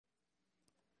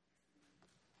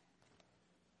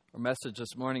Message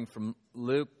this morning from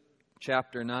Luke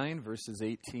chapter 9, verses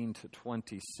 18 to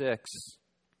 26.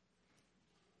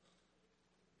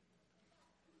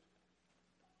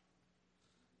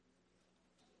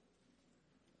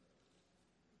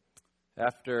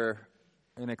 After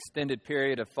an extended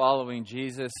period of following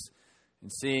Jesus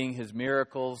and seeing his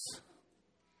miracles,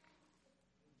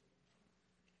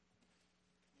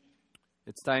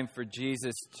 it's time for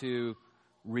Jesus to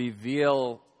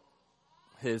reveal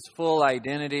his full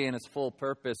identity and his full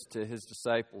purpose to his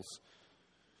disciples.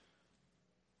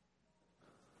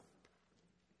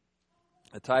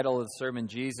 The title of the sermon,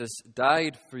 Jesus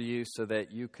died for you so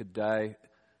that you could die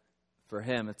for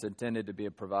him. It's intended to be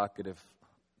a provocative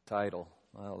title.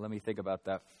 Well, let me think about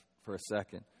that for a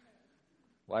second.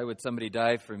 Why would somebody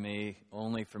die for me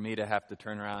only for me to have to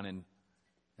turn around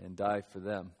and die for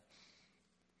them?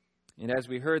 And as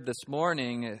we heard this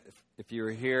morning, if you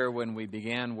were here when we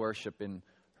began worship and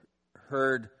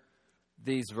heard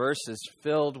these verses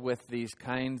filled with these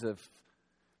kinds of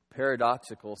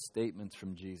paradoxical statements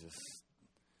from Jesus.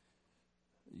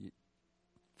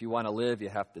 If you want to live, you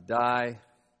have to die.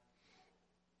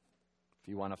 If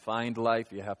you want to find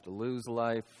life, you have to lose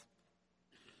life.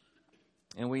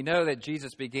 And we know that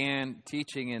Jesus began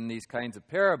teaching in these kinds of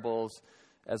parables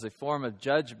as a form of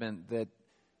judgment that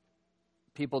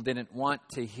people didn't want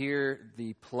to hear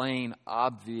the plain,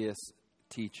 obvious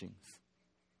teachings.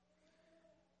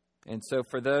 And so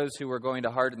for those who were going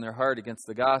to harden their heart against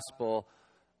the gospel,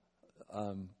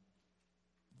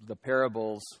 the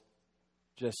parables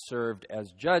just served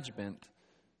as judgment.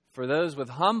 For those with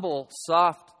humble,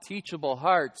 soft, teachable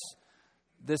hearts,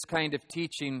 this kind of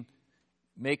teaching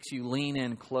makes you lean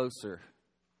in closer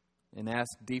and ask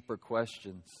deeper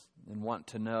questions and want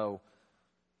to know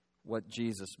what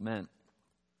Jesus meant.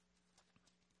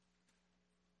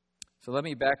 So let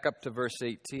me back up to verse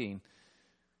 18.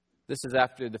 This is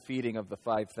after the feeding of the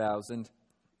 5,000.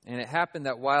 And it happened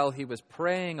that while he was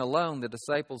praying alone, the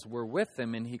disciples were with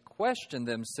him, and he questioned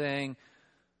them, saying,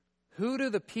 "Who do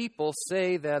the people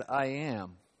say that I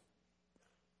am?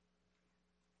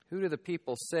 Who do the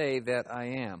people say that I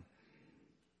am?"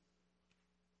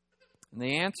 And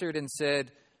they answered and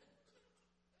said,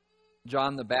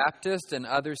 "John the Baptist, and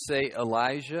others say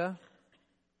Elijah,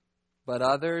 but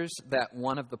others that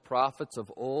one of the prophets of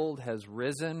old has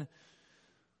risen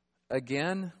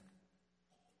again."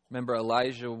 Remember,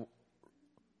 Elijah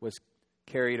was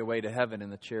carried away to heaven in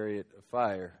the chariot of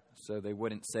fire, so they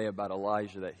wouldn't say about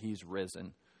Elijah that he's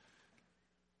risen.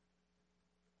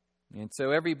 And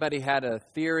so everybody had a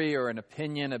theory or an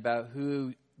opinion about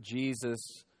who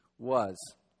Jesus was.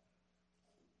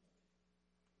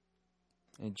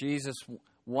 And Jesus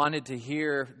wanted to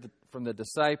hear from the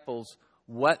disciples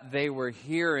what they were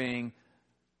hearing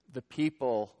the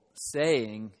people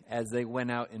saying as they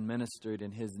went out and ministered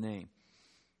in his name.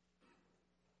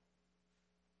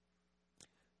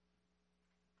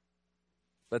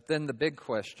 But then the big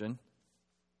question,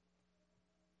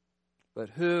 but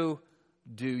who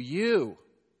do you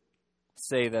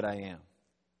say that I am?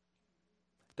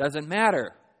 Doesn't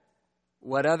matter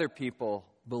what other people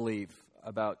believe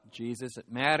about Jesus. It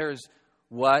matters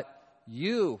what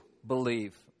you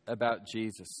believe about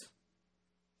Jesus.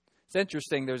 It's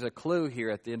interesting, there's a clue here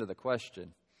at the end of the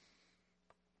question.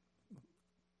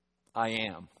 I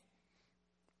am.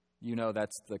 You know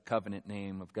that's the covenant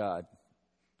name of God.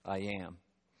 I am.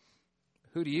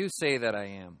 Who do you say that I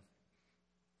am?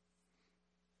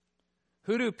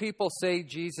 Who do people say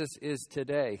Jesus is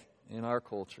today in our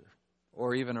culture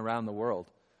or even around the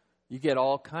world? You get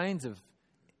all kinds of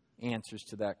answers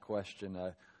to that question.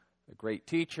 A great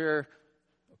teacher,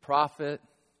 a prophet,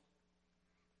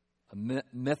 a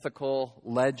mythical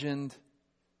legend.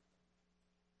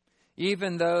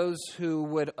 Even those who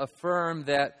would affirm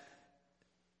that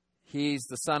he's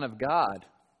the Son of God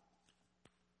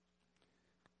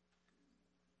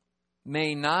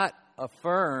may not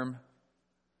affirm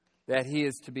that he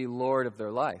is to be Lord of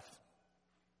their life.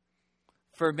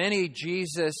 For many,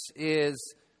 Jesus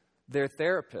is their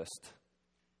therapist.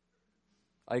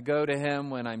 I go to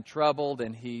him when I'm troubled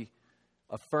and he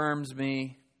affirms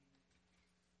me.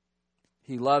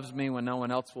 He loves me when no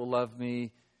one else will love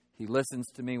me. He listens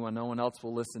to me when no one else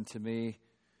will listen to me.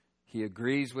 He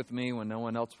agrees with me when no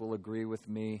one else will agree with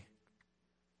me.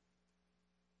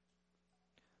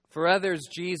 For others,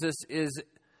 Jesus is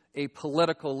a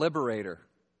political liberator,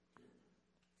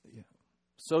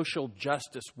 social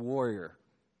justice warrior.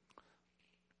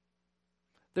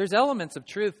 There's elements of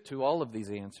truth to all of these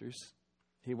answers.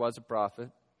 He was a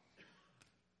prophet.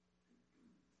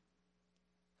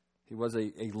 He was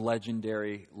a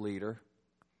legendary leader.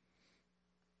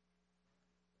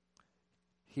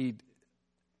 He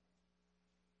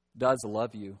does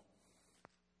love you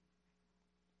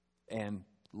and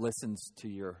listens to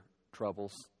your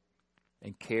troubles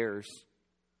and cares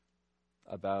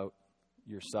about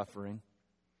your suffering.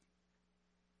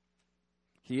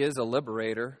 He is a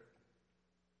liberator.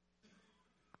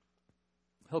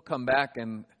 He'll come back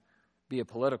and be a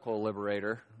political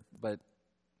liberator, but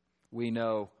we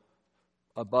know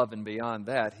above and beyond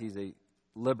that, He's a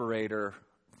liberator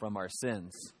from our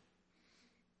sins.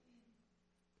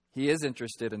 He is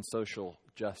interested in social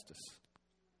justice.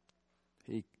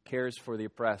 He cares for the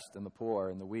oppressed and the poor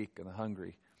and the weak and the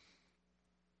hungry.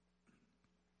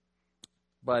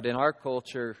 But in our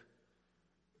culture,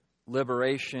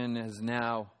 liberation has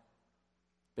now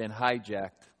been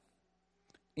hijacked.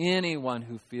 Anyone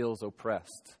who feels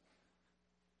oppressed,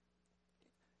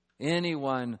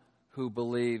 anyone who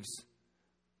believes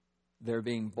they're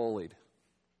being bullied,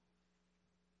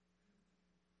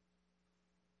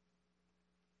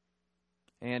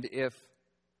 and if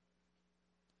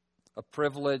a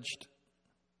privileged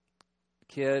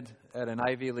kid at an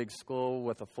Ivy League school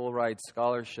with a full-ride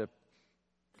scholarship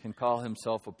can call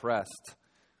himself oppressed,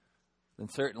 then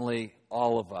certainly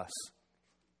all of us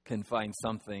can find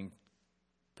something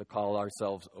to call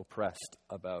ourselves oppressed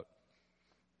about.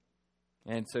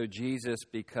 And so Jesus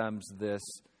becomes this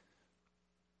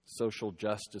social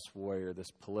justice warrior,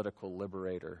 this political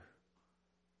liberator,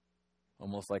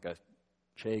 almost like a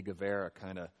Che Guevara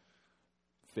kind of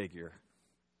figure,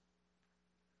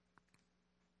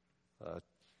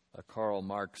 a Karl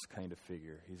Marx kind of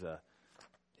figure.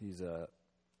 He's a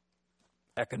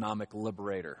economic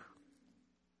liberator.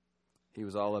 He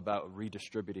was all about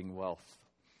redistributing wealth.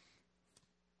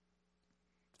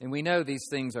 And we know these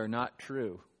things are not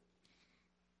true.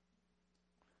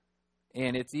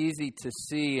 And it's easy to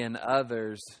see in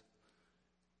others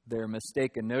their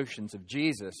mistaken notions of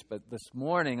Jesus. But this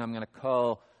morning I'm going to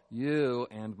call you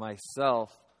and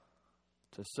myself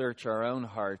to search our own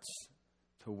hearts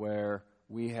to where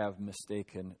we have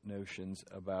mistaken notions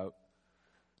about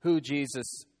who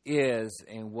Jesus is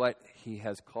and what He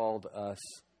has called us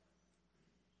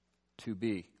to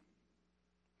be.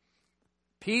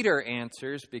 Peter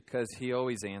answers because he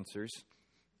always answers,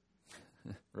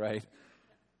 right?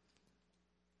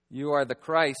 You are the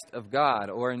Christ of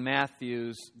God. Or in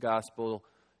Matthew's gospel,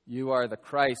 you are the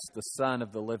Christ, the Son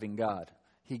of the living God.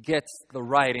 He gets the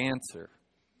right answer.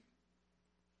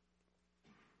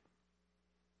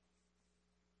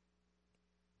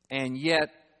 And yet,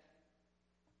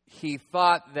 he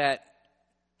thought that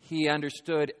he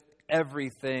understood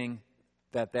everything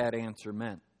that answer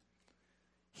meant.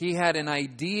 He had an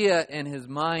idea in his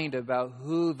mind about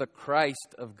who the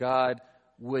Christ of God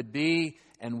would be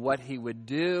and what He would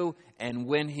do and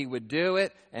when He would do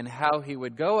it and how He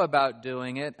would go about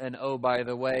doing it. And oh, by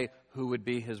the way, who would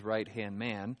be His right-hand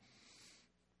man.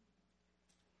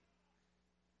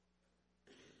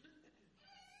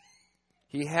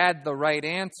 He had the right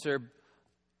answer,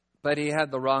 but he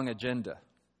had the wrong agenda.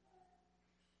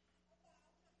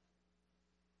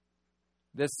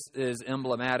 This is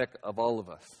emblematic of all of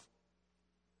us.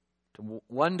 To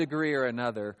one degree or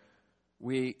another,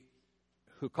 we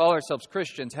who call ourselves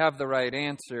Christians have the right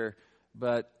answer,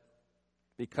 but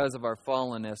because of our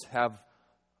fallenness, have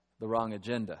the wrong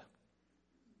agenda.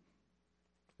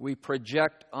 We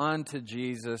project onto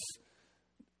Jesus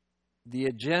the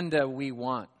agenda we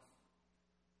want.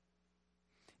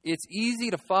 It's easy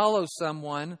to follow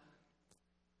someone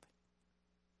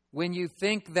when you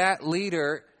think that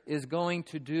leader is going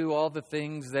to do all the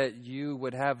things that you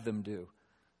would have them do.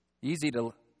 Easy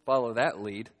to follow that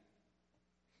lead.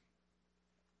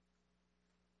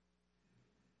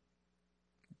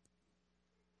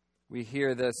 We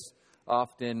hear this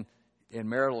often in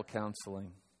marital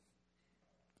counseling,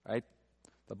 right?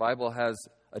 The Bible has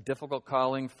a difficult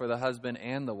calling for the husband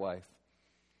and the wife.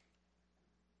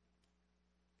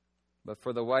 But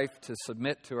for the wife to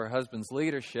submit to her husband's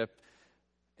leadership,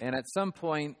 and at some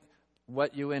point,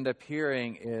 what you end up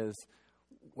hearing is,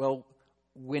 well,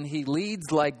 when he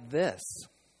leads like this,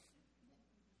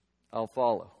 I'll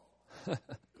follow.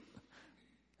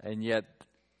 And yet,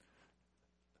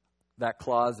 that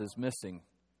clause is missing.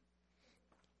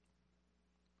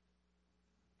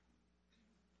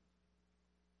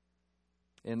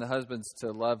 And the husband's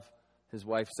to love his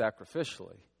wife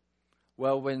sacrificially.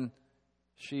 Well, when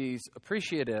she's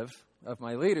appreciative of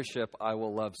my leadership, I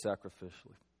will love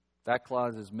sacrificially. That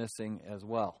clause is missing as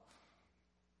well.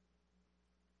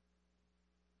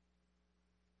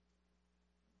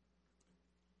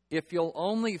 If you'll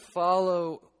only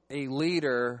follow a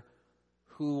leader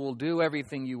who will do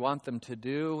everything you want them to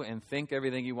do and think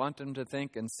everything you want them to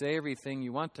think and say everything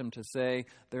you want them to say,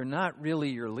 they're not really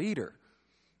your leader.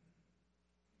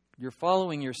 you're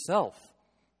following yourself.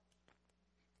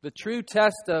 The true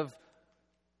test of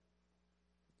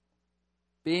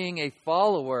being a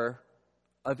follower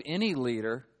of any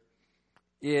leader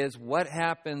is what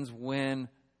happens when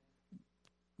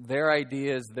their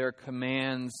ideas, their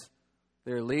commands,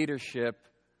 their leadership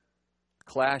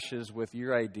clashes with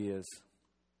your ideas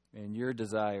and your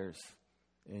desires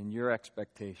and your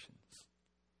expectations.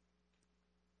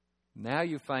 Now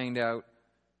you find out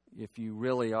if you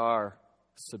really are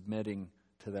submitting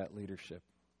to that leadership.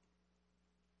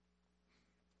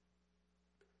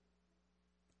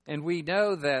 And we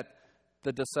know that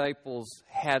the disciples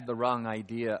had the wrong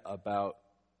idea about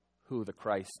who the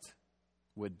Christ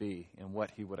would be and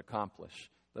what he would accomplish.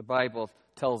 The Bible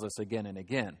tells us again and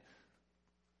again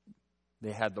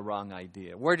they had the wrong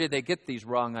idea. Where did they get these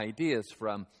wrong ideas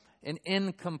from? An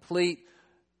incomplete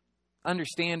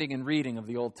understanding and reading of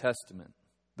the Old Testament.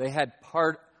 They had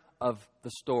part of the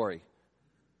story.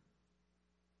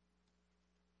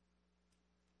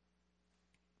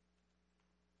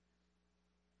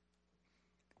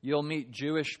 You'll meet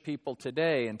Jewish people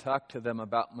today and talk to them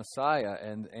about Messiah,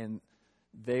 and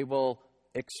they will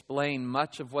explain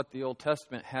much of what the Old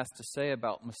Testament has to say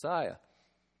about Messiah.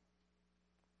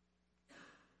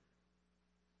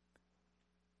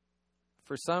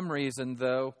 For some reason,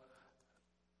 though,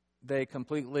 they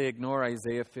completely ignore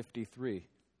Isaiah 53,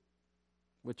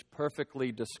 which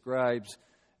perfectly describes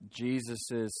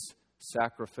Jesus'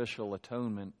 sacrificial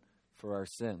atonement for our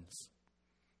sins.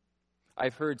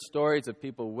 I've heard stories of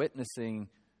people witnessing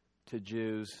to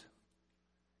Jews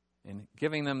and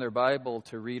giving them their Bible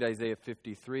to read Isaiah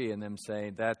 53 and them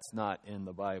saying, "That's not in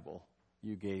the Bible.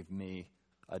 You gave me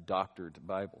a doctored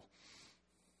Bible."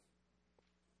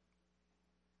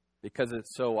 Because it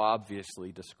so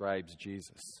obviously describes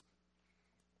Jesus,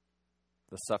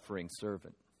 the suffering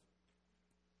servant.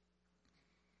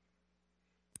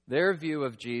 Their view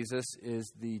of Jesus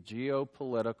is the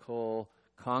geopolitical,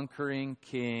 conquering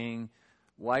king,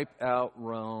 wipe out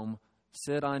Rome,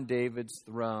 sit on David's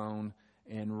throne,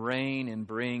 and reign and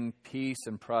bring peace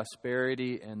and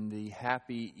prosperity and the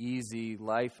happy, easy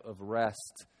life of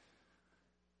rest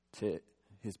to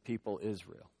his people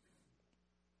Israel.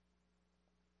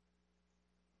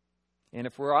 And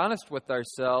if we're honest with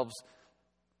ourselves,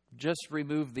 just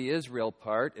remove the Israel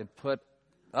part and put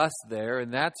us there,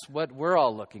 and that's what we're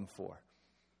all looking for.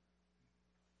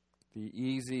 The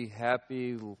easy,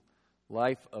 happy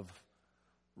life of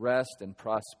rest and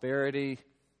prosperity.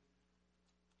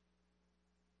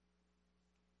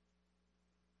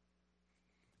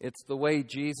 It's the way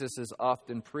Jesus is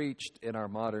often preached in our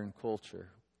modern culture.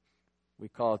 We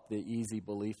call it the easy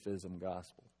beliefism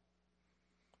gospel.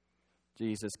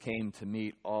 Jesus came to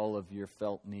meet all of your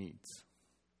felt needs.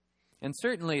 And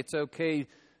certainly it's okay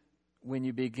when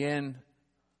you begin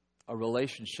a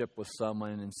relationship with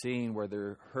someone and seeing where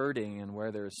they're hurting and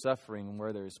where there's suffering and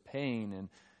where there's pain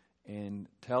and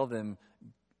tell them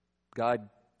God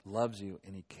loves you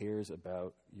and He cares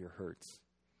about your hurts.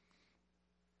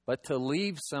 But to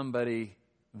leave somebody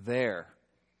there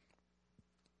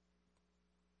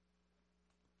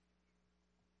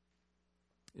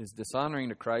is dishonoring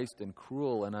to Christ and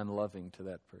cruel and unloving to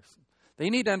that person. They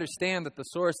need to understand that the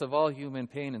source of all human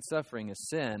pain and suffering is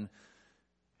sin,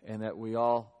 and that we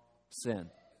all sin.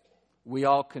 We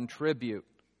all contribute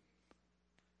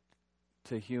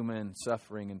to human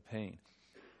suffering and pain.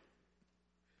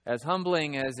 As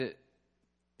humbling as it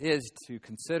is to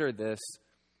consider this,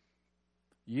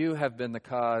 you have been the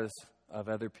cause of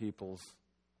other people's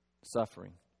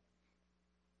suffering.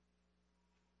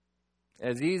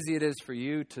 As easy it is for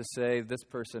you to say, this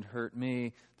person hurt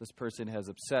me, this person has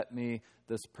upset me,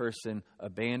 this person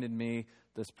abandoned me,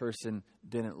 this person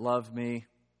didn't love me.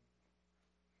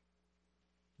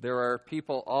 There are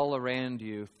people all around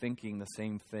you thinking the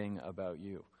same thing about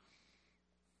you.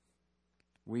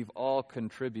 We've all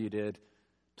contributed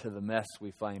to the mess we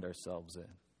find ourselves in.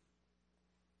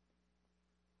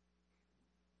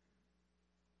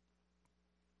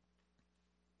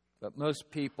 But most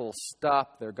people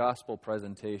stop their gospel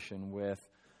presentation with,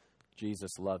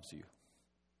 Jesus loves you.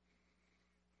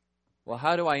 Well,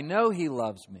 how do I know He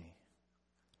loves me?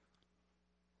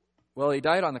 Well, He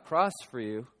died on the cross for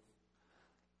you.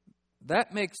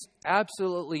 That makes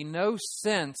absolutely no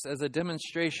sense as a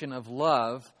demonstration of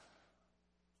love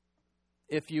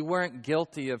if you weren't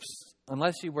guilty of,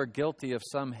 unless you were guilty of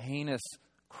some heinous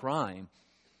crime.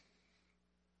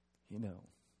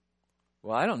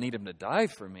 Well, I don't need Him to die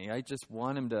for me. I just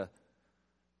want Him to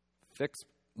fix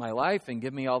my life and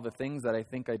give me all the things that I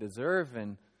think I deserve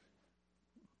and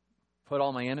put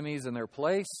all my enemies in their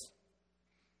place.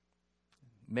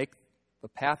 Make the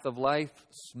path of life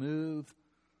smooth.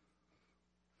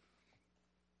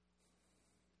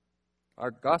 our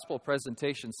gospel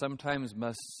presentation sometimes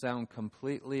must sound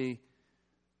completely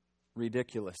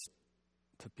ridiculous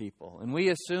to people. And we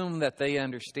assume that they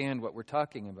understand what we're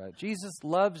talking about. Jesus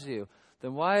loves you.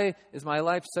 Then why is my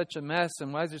life such a mess?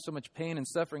 And why is there so much pain and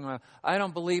suffering? I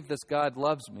don't believe this God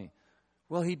loves me.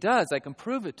 Well, He does. I can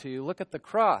prove it to you. Look at the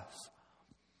cross.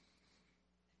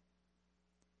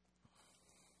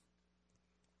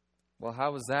 Well,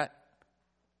 how is that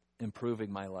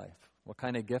improving my life? What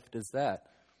kind of gift is that?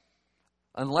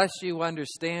 Unless you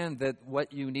understand that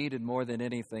what you needed more than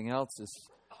anything else is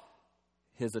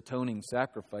His atoning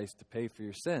sacrifice to pay for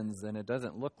your sins, then it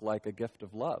doesn't look like a gift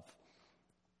of love.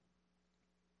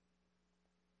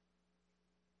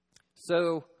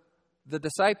 So the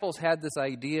disciples had this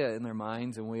idea in their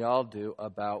minds, and we all do,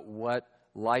 about what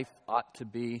life ought to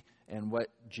be and what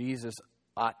Jesus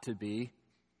ought to be.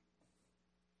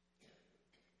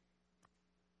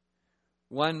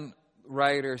 One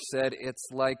writer said it's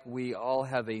like we all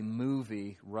have a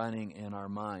movie running in our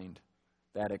mind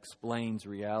that explains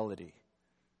reality.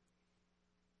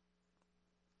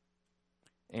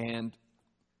 And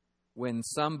when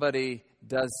somebody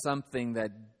does something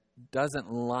that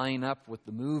doesn't line up with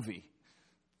the movie,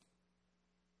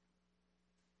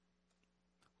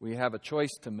 we have a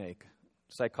choice to make.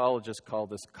 Psychologists call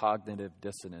this cognitive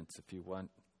dissonance, if you want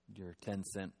your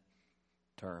 10-cent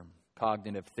term.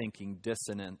 Cognitive thinking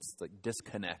dissonance, like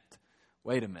disconnect.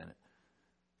 Wait a minute.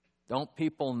 Don't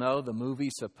people know the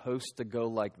movie's supposed to go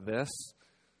like this?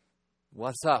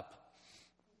 What's up?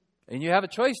 And you have a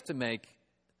choice to make.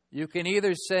 You can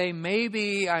either say,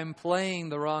 maybe I'm playing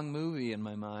the wrong movie in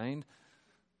my mind.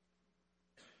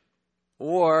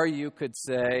 Or you could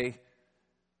say,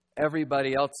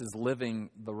 everybody else is living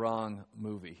the wrong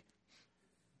movie.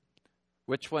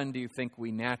 Which one do you think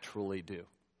we naturally do?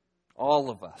 All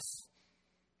of us.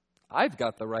 I've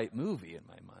got the right movie in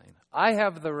my mind. I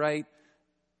have the right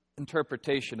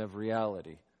interpretation of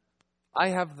reality. I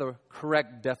have the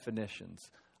correct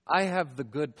definitions. I have the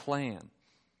good plan.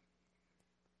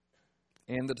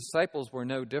 And the disciples were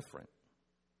no different.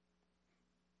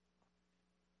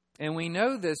 And we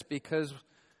know this because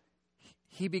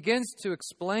He begins to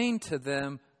explain to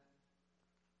them,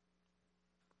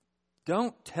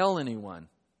 don't tell anyone.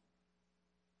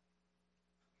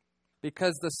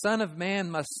 Because the Son of Man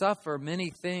must suffer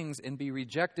many things and be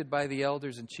rejected by the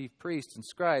elders and chief priests and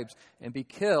scribes and be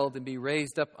killed and be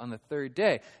raised up on the third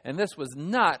day. And this was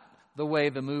not the way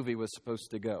the movie was supposed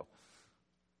to go.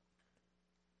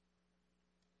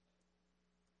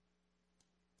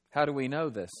 How do we know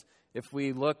this? If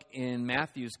we look in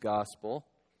Matthew's Gospel,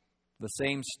 the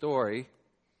same story,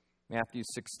 Matthew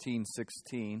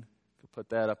 16:16. If you put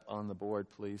that up on the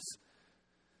board, please.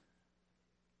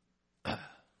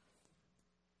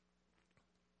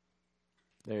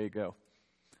 There you go.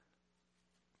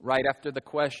 Right after the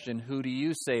question, who do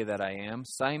you say that I am?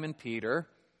 Simon Peter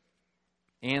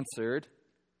answered,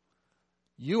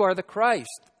 you are the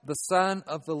Christ, the Son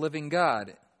of the living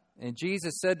God. And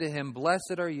Jesus said to him,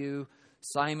 blessed are you,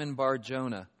 Simon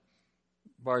Bar-Jonah.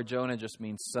 Bar-Jonah just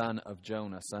means son of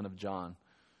Jonah, son of John.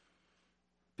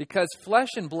 Because flesh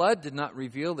and blood did not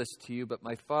reveal this to you, but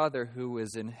my Father who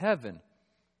is in heaven.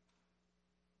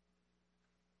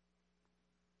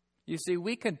 You see,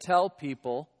 we can tell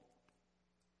people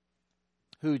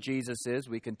who Jesus is.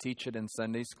 We can teach it in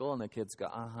Sunday school, and the kids go,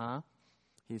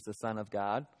 he's the Son of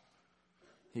God.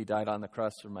 He died on the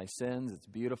cross for my sins. It's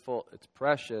beautiful. It's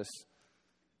precious.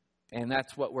 And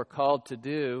that's what we're called to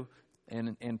do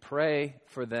and pray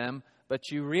for them.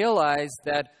 But you realize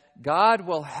that God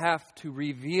will have to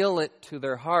reveal it to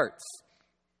their hearts.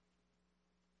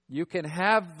 You can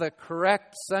have the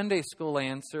correct Sunday school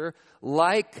answer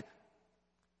like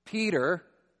Peter,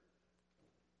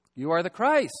 you are the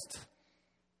Christ.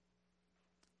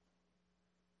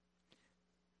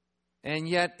 And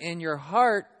yet in your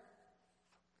heart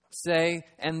say,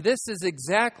 and this is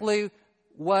exactly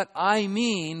what I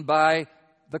mean by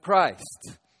the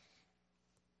Christ.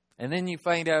 And then you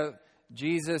find out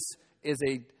Jesus is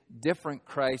a different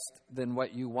Christ than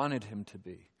what you wanted him to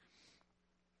be.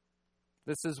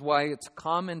 This is why it's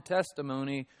common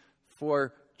testimony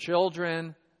for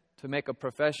children to make a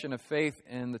profession of faith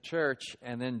in the church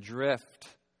and then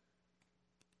drift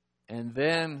and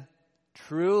then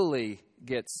truly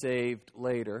get saved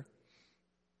later.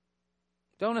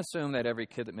 Don't assume that every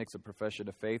kid that makes a profession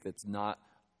of faith, it's not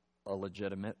a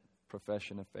legitimate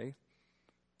profession of faith.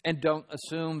 And don't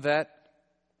assume that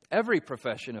every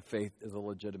profession of faith is a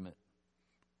legitimate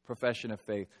profession of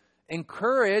faith.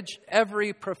 Encourage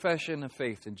every profession of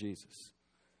faith in Jesus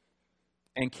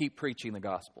and keep preaching the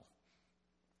gospel.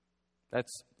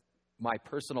 That's my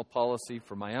personal policy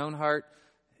for my own heart.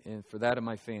 and for that of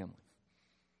my family.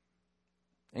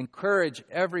 Encourage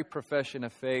every profession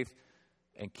of faith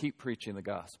and keep preaching the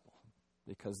gospel,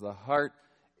 because the heart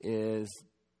is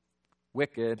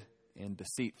wicked and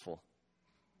deceitful.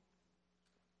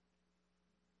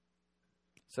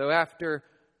 So after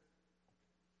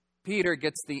Peter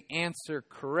gets the answer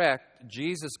correct,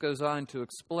 Jesus goes on to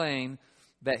explain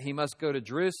that he must go to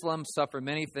Jerusalem, suffer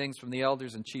many things from the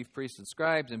elders and chief priests and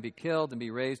scribes, and be killed and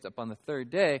be raised up on the third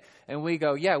day. And we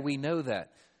go, yeah, we know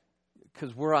that,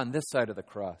 because we're on this side of the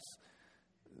cross.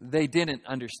 They didn't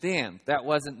understand. That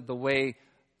wasn't the way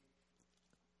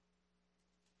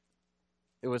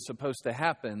it was supposed to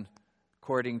happen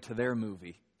according to their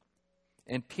movie.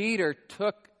 And Peter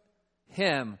took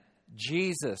him,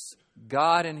 Jesus,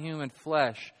 God in human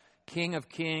flesh, King of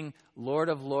kings, Lord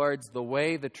of lords, the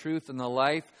way, the truth, and the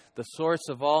life, the source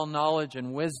of all knowledge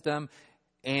and wisdom,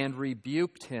 and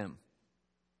rebuked him,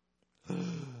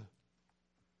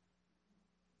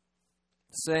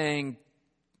 saying,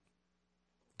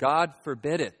 God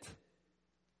forbid it.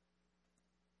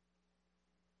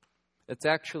 It's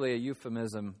actually a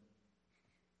euphemism.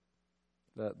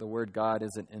 The word God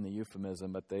isn't in the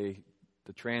euphemism, but the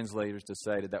translators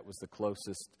decided that was the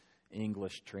closest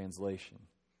English translation.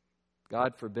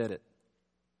 God forbid it,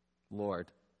 Lord.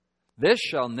 This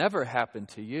shall never happen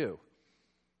to you.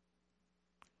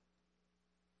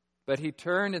 But he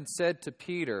turned and said to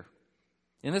Peter,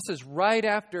 and this is right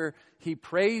after he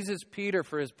praises Peter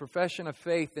for his profession of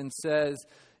faith and says,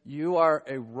 you are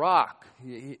a rock.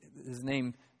 His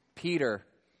name, Peter,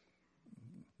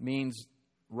 means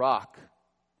rock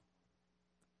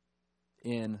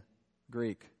in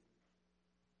Greek.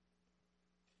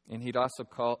 And he'd also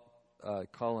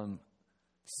call him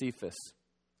Cephas.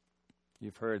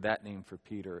 You've heard that name for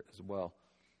Peter as well.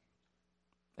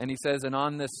 And he says, and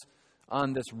on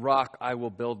this rock I will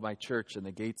build my church, and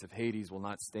the gates of Hades will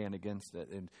not stand against it.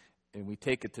 And we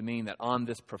take it to mean that on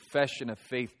this profession of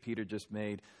faith Peter just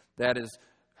made, that is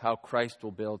how Christ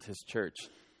will build his church.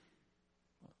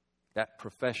 That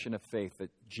profession of faith,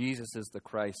 that Jesus is the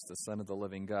Christ, the Son of the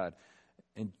living God.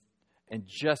 And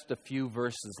just a few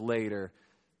verses later,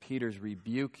 Peter's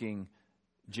rebuking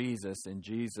Jesus, and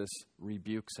Jesus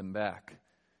rebukes him back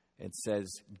and says,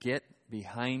 get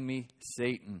behind me,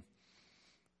 Satan.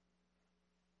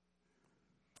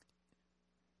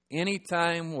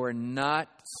 Anytime we're not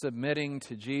submitting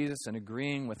to Jesus and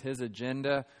agreeing with his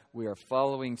agenda, we are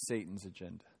following Satan's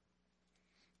agenda.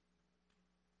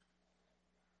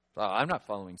 Oh, I'm not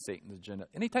following Satan's agenda.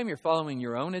 Anytime you're following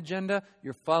your own agenda,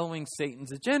 you're following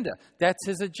Satan's agenda. That's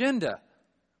his agenda.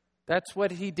 That's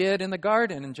what he did in the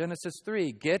garden in Genesis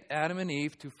 3. Get Adam and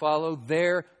Eve to follow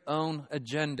their own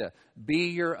agenda. Be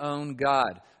your own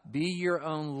God. Be your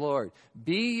own Lord.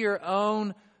 Be your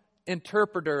own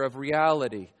interpreter of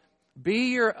reality.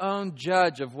 Be your own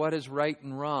judge of what is right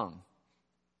and wrong.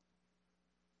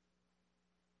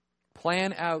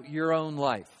 Plan out your own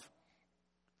life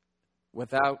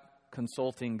without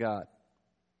consulting God.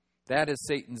 That is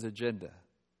Satan's agenda.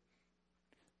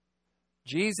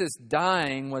 Jesus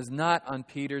dying was not on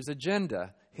Peter's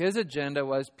agenda. His agenda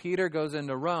was Peter goes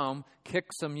into Rome,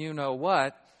 kicks some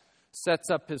you-know-what, sets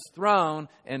up his throne,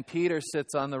 and Peter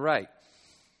sits on the right.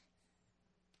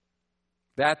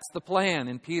 That's the plan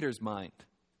in Peter's mind.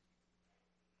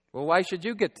 Well, why should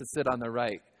you get to sit on the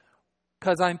right?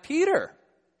 Because I'm Peter.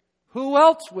 Who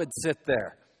else would sit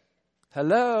there?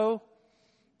 Hello?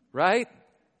 Right?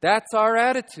 That's our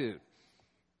attitude.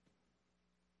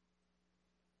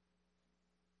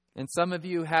 And some of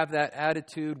you have that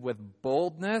attitude with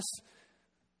boldness,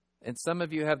 and some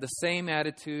of you have the same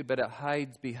attitude, but it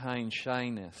hides behind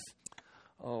shyness.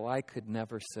 Oh, I could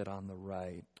never sit on the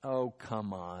right. Oh,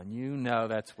 come on. You know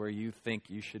that's where you think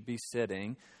you should be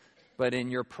sitting. But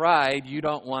in your pride, you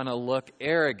don't want to look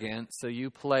arrogant, so you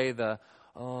play the,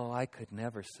 oh, I could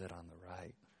never sit on the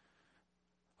right.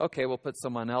 Okay, we'll put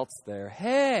someone else there.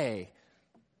 Hey!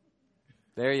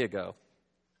 There you go.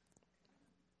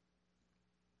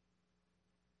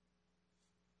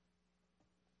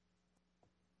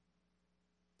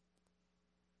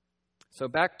 So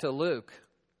back to Luke.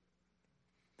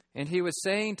 And he was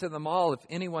saying to them all, if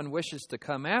anyone wishes to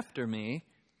come after me,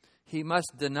 he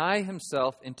must deny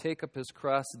himself and take up his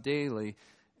cross daily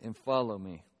and follow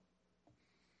me.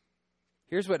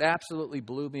 Here's what absolutely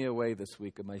blew me away this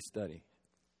week of my study.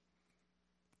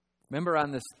 Remember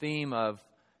on this theme of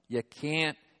you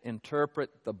can't interpret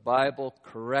the Bible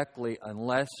correctly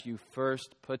unless you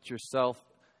first put yourself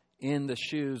in the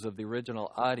shoes of the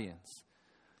original audience.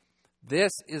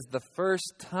 This is the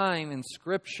first time in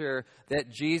Scripture that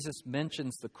Jesus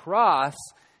mentions the cross,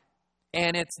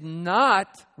 and it's not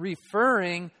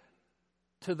referring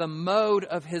to the mode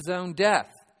of his own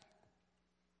death.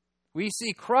 We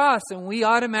see cross and we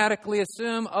automatically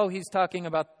assume, oh, he's talking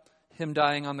about him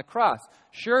dying on the cross.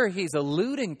 Sure, he's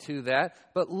alluding to that,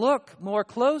 but look more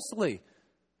closely.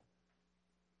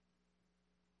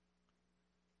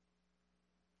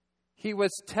 He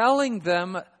was telling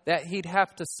them that he'd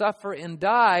have to suffer and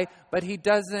die, but he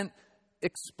doesn't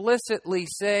explicitly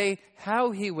say how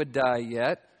he would die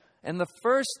yet. And the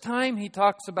first time he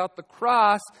talks about the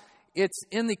cross, it's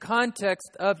in the context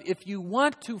of, if you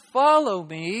want to follow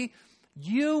me,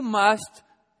 you must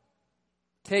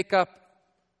take up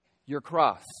your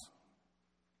cross.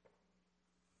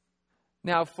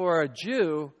 Now, for a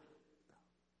Jew,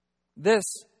 this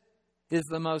is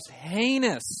the most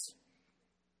heinous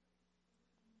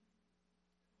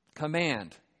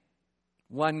command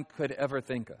one could ever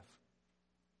think of.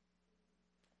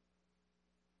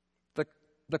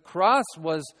 The cross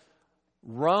was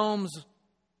Rome's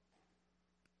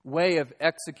way of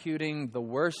executing the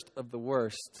worst of the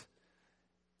worst,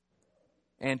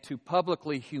 and to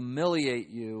publicly humiliate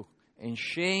you and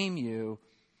shame you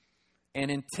and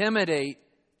intimidate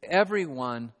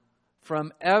everyone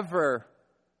from ever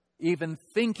even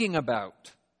thinking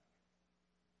about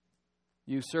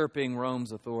usurping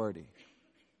Rome's authority.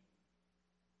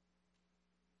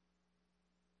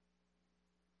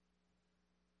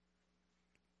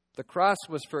 The cross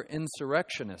was for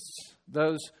insurrectionists,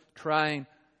 those trying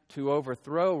to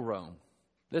overthrow Rome.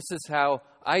 This is how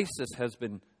ISIS has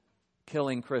been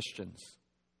killing Christians,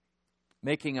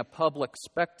 making a public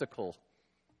spectacle.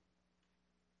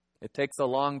 It takes a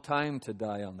long time to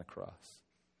die on the cross.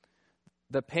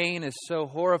 The pain is so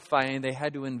horrifying, they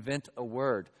had to invent a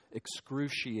word,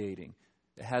 excruciating.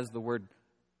 It has the word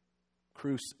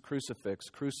crucifix,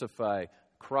 crucify,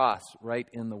 cross right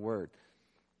in the word.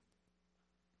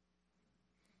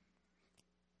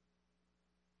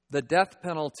 The death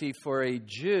penalty for a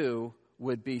Jew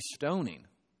would be stoning.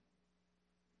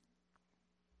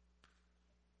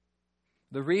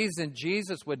 The reason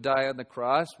Jesus would die on the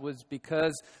cross was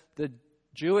because the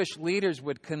Jewish leaders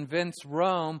would convince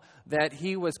Rome that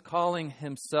he was calling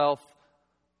himself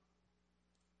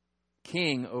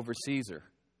king over Caesar.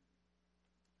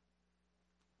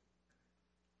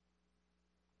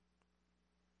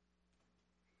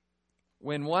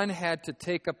 When one had to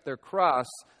take up their cross,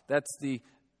 that's the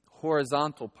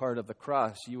horizontal part of the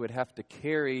cross. You would have to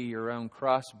carry your own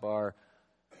crossbar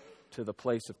to the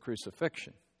place of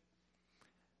crucifixion.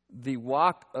 The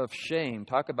walk of shame,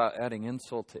 talk about adding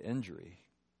insult to injury.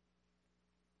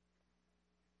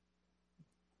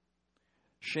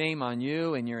 Shame on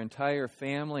you and your entire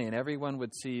family, and everyone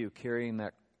would see you carrying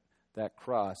that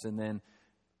cross and then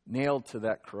nailed to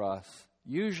that cross,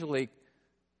 usually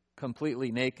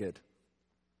completely naked.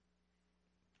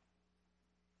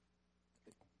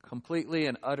 Completely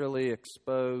and utterly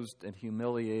exposed and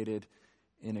humiliated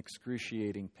in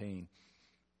excruciating pain.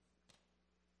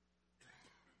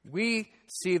 We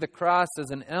see the cross as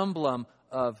an emblem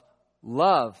of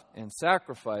love and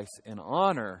sacrifice and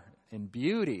honor and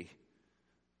beauty.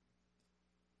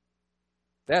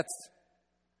 That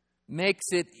makes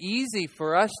it easy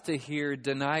for us to hear,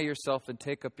 deny yourself and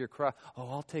take up your cross. Oh,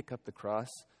 I'll take up the cross.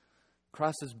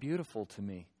 Cross is beautiful to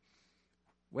me.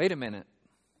 Wait a minute.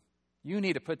 You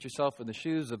need to put yourself in the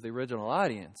shoes of the original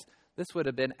audience. This would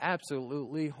have been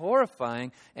absolutely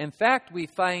horrifying. In fact, we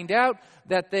find out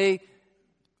that they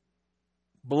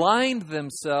blind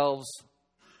themselves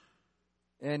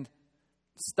and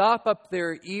stop up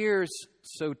their ears,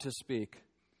 so to speak.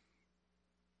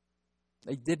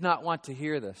 They did not want to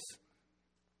hear this.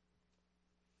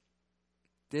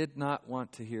 Did not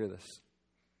want to hear this.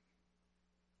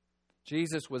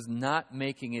 Jesus was not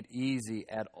making it easy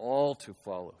at all to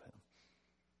follow him.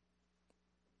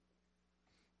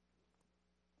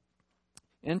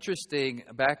 Interesting,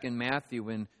 back in Matthew,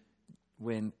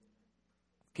 when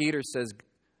Peter says,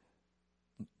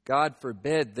 God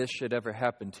forbid this should ever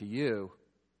happen to you,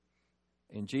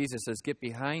 and Jesus says, get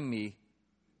behind me,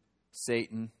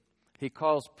 Satan, he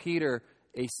calls Peter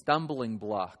a stumbling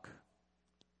block,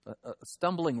 a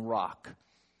stumbling rock.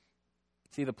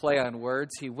 See the play on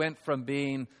words? He went from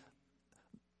being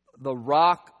the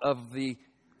rock of the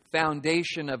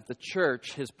foundation of the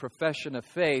church, his profession of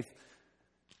faith,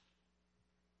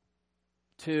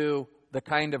 to the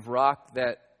kind of rock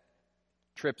that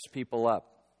trips people up.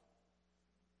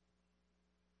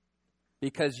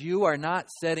 Because you are not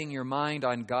setting your mind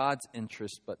on God's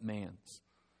interest, but man's.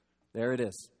 There it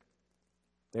is.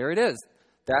 There it is.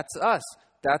 That's us.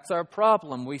 That's our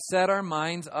problem. We set our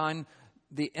minds on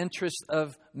the interest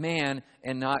of man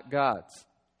and not God's.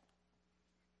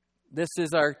 This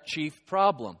is our chief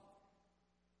problem.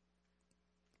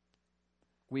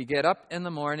 We get up in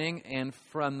the morning, and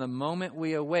from the moment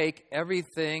we awake,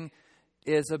 everything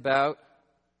is about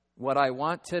what I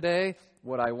want today,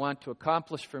 what I want to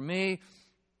accomplish for me,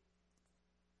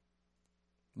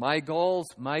 my goals,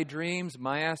 my dreams,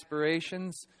 my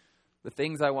aspirations, the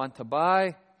things I want to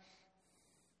buy.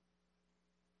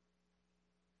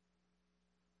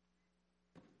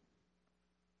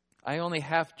 I only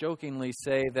half-jokingly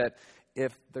say that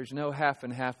if there's no half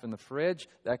and half in the fridge,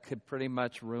 that could pretty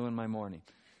much ruin my morning.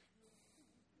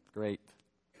 Great.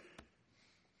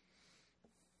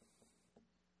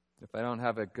 If I don't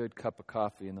have a good cup of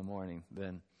coffee in the morning,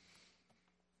 then...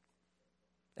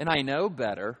 And I know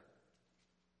better.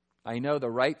 I know the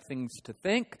right things to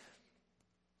think.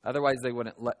 Otherwise, they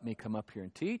wouldn't let me come up here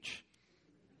and teach.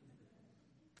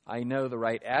 I know the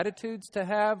right attitudes to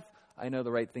have. I know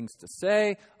the right things to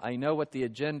say. I know what the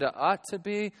agenda ought to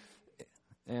be.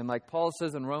 And like Paul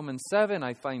says in Romans 7,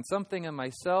 I find something in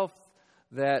myself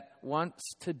that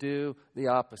wants to do the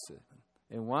opposite.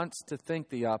 It wants to think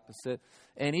the opposite.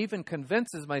 And even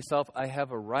convinces myself I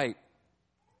have a right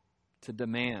to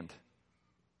demand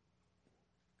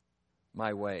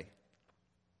my way.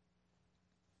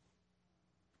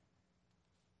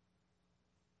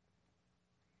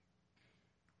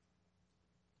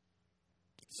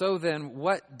 So then,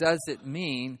 what does it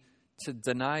mean to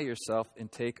deny yourself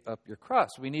and take up your cross?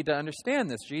 We need to understand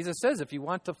this. Jesus says if you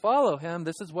want to follow him,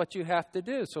 this is what you have to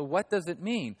do. So what does it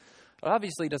mean? It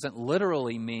obviously doesn't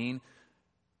literally mean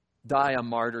die a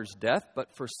martyr's death,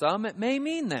 but for some it may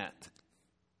mean that.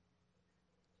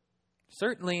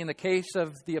 Certainly in the case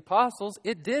of the apostles,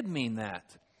 it did mean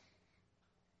that.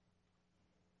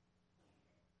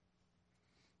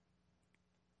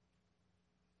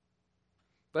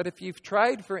 But if you've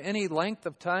tried for any length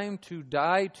of time to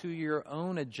die to your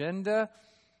own agenda,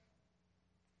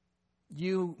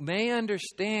 you may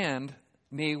understand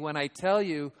me when I tell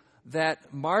you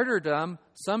that martyrdom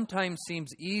sometimes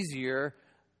seems easier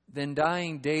than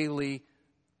dying daily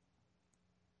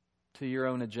to your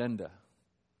own agenda.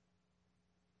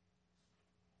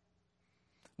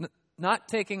 Not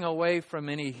taking away from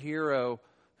any hero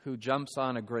who jumps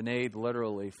on a grenade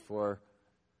literally for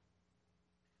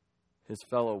his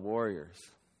fellow warriors.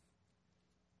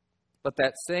 But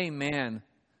that same man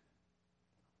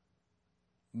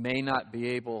may not be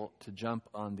able to jump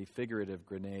on the figurative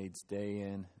grenades day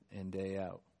in and day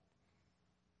out.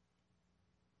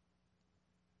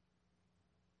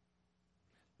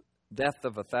 Death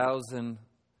of 1,000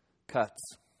 cuts.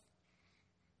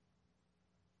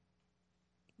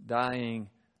 Dying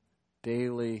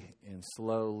daily and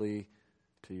slowly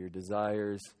to your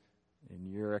desires and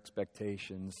your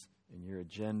expectations and your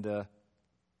agenda.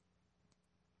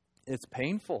 It's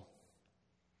painful.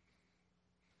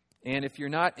 And if you're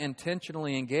not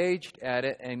intentionally engaged at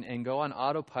it and go on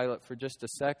autopilot for just a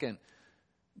second,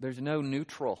 there's no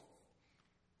neutral.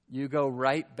 You go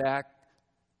right back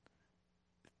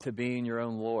to being your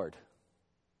own Lord.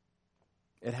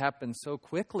 It happens so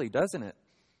quickly, doesn't it?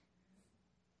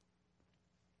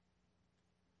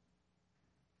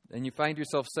 And you find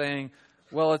yourself saying,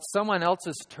 well, it's someone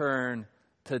else's turn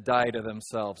to die to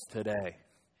themselves today.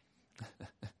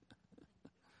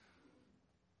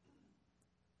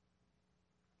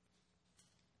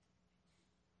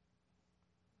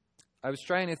 I was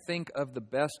trying to think of the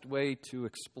best way to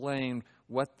explain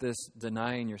what this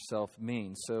denying yourself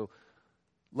means. So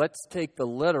let's take the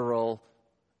literal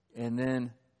and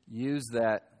then use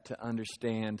that to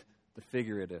understand the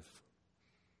figurative.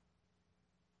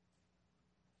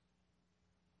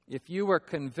 If you were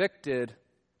convicted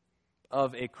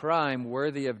of a crime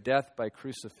worthy of death by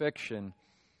crucifixion,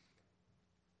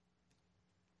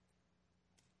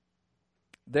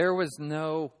 there was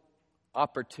no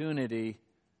opportunity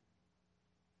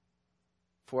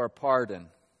for a pardon.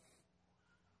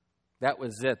 That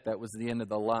was it. That was the end of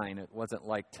the line. It wasn't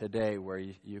like today where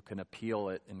you can appeal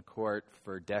it in court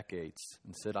for decades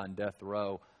and sit on death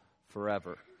row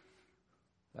forever.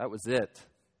 That was it.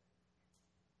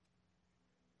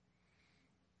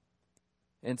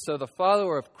 And so the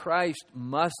follower of Christ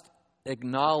must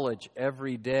acknowledge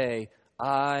every day,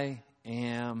 I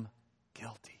am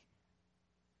guilty.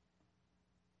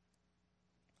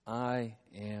 I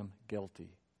am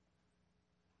guilty.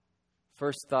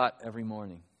 First thought every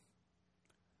morning.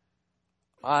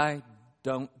 I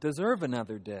don't deserve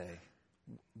another day.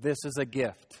 This is a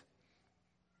gift.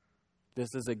 This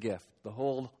is a gift. The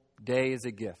whole day is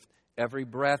a gift. Every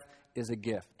breath is a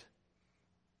gift.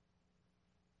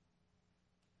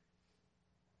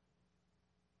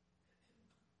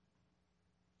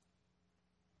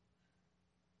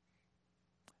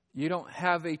 You don't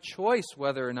have a choice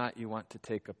whether or not you want to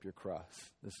take up your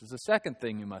cross. This is the second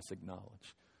thing you must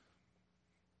acknowledge.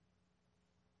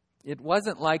 It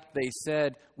wasn't like they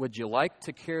said, would you like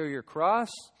to carry your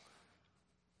cross?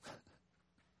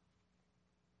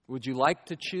 Would you like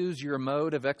to choose your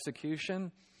mode of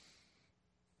execution?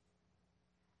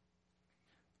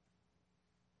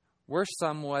 We're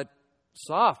somewhat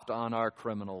soft on our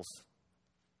criminals.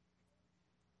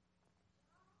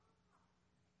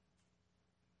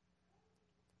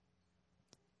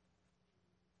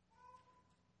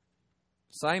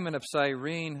 Simon of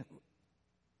Cyrene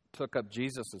took up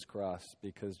Jesus' cross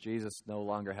because Jesus no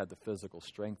longer had the physical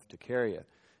strength to carry it.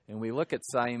 And we look at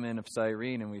Simon of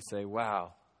Cyrene and we say,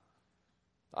 wow,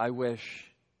 I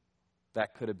wish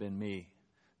that could have been me.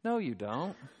 No, you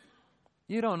don't.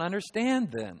 You don't understand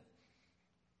then.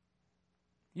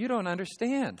 You don't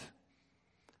understand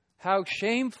how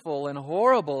shameful and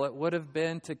horrible it would have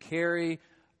been to carry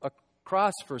a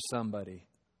cross for somebody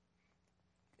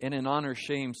in an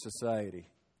honor-shame society.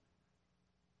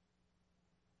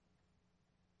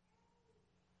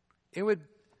 It would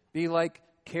be like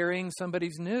carrying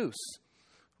somebody's noose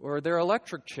or their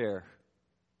electric chair.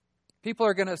 People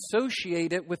are going to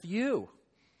associate it with you.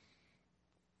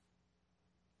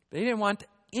 They didn't want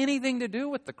anything to do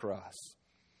with the cross.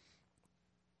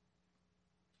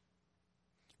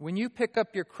 When you pick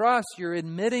up your cross, you're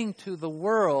admitting to the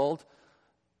world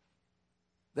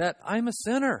that I'm a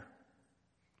sinner.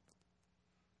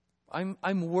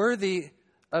 I'm worthy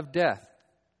of death.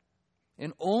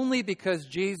 And only because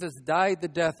Jesus died the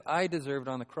death I deserved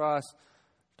on the cross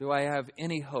do I have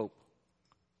any hope.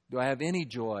 Do I have any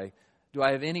joy? Do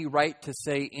I have any right to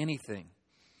say anything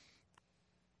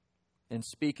and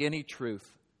speak any truth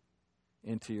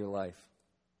into your life?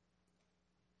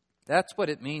 That's what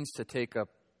it means to take up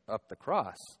the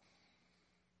cross.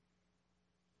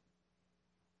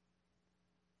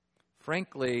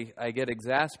 Frankly, I get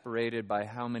exasperated by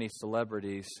how many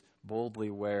celebrities boldly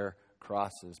wear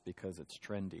crosses because it's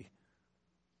trendy.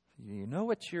 You know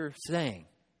what you're saying.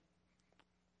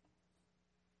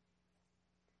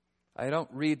 I don't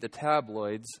read the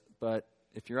tabloids, but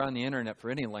if you're on the internet for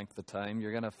any length of time,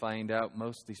 you're going to find out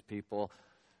most of these people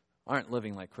aren't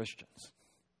living like Christians.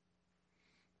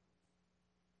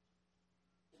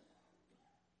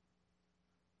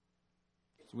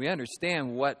 So we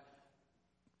understand what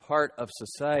part of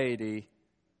society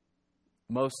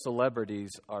most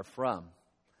celebrities are from.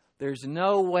 There's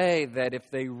no way that if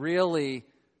they really,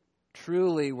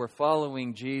 truly were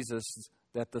following Jesus,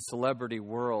 that the celebrity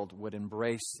world would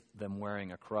embrace them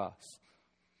wearing a cross.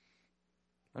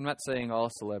 I'm not saying all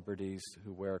celebrities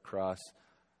who wear a cross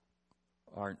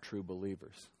aren't true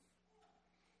believers.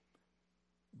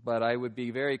 But I would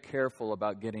be very careful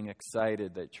about getting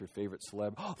excited that your favorite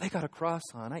celeb, oh, they got a cross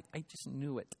on. I just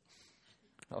knew it.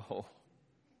 Oh.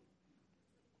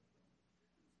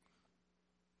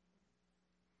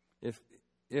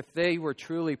 If they were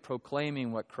truly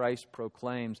proclaiming what Christ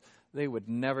proclaims, they would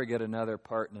never get another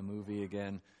part in a movie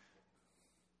again.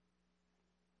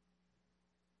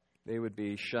 They would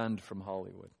be shunned from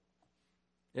Hollywood.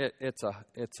 It's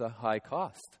a high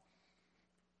cost.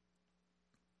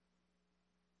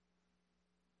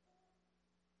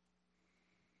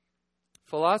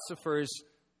 Philosophers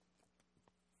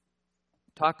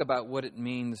talk about what it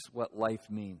means, what life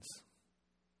means.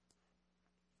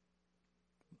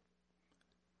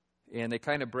 And they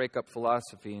kind of break up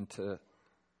philosophy into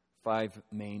 5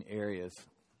 main areas.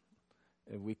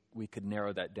 And we could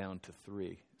narrow that down to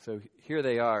 3. So here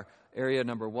they are. Area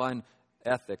number 1,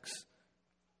 ethics.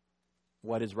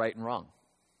 What is right and wrong?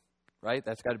 Right?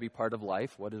 That's got to be part of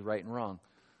life. What is right and wrong?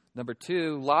 Number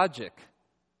 2, logic.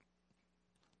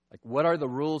 Like, what are the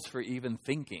rules for even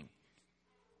thinking?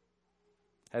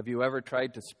 Have you ever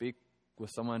tried to speak with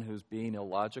someone who's being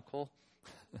illogical?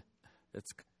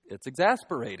 It's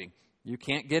exasperating. You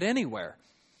can't get anywhere.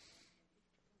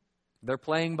 They're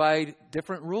playing by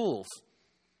different rules.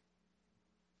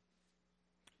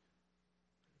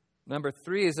 Number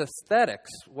 3 is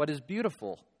aesthetics. What is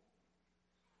beautiful?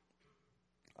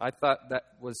 I thought that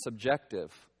was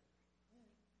subjective.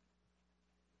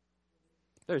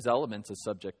 There's elements of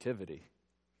subjectivity.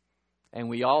 And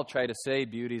we all try to say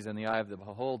beauty's in the eye of the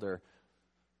beholder.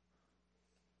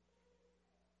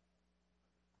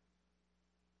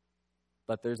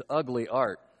 But there's ugly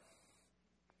art.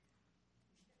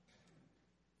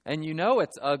 And you know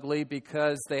it's ugly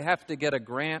because they have to get a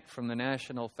grant from the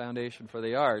National Foundation for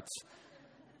the Arts.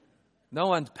 No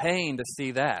one's paying to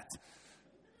see that.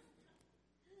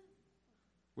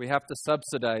 We have to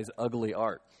subsidize ugly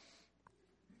art.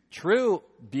 True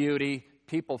beauty,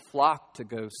 people flock to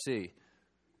go see,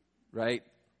 right?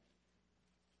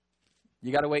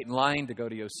 You got to wait in line to go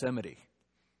to Yosemite.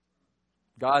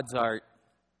 God's art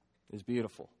is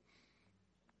beautiful.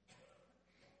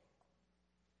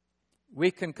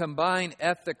 We can combine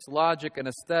ethics, logic, and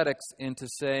aesthetics into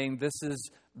saying this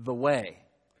is the way.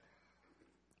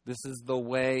 This is the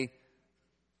way,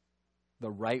 the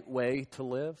right way to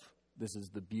live. This is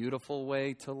the beautiful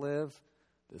way to live.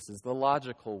 This is the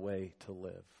logical way to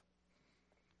live.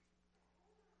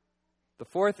 The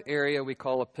fourth area we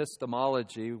call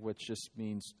epistemology, which just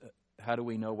means how do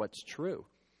we know what's true?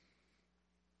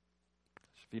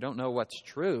 If you don't know what's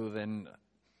true, then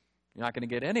you're not going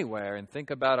to get anywhere. And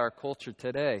think about our culture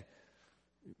today,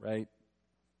 right?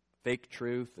 Fake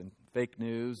truth and fake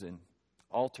news and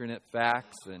alternate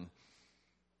facts. And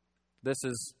this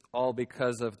is all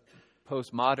because of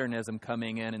postmodernism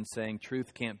coming in and saying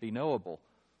truth can't be knowable.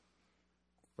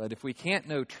 But if we can't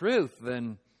know truth,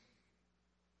 then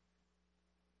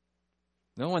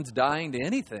no one's dying to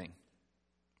anything.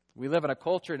 We live in a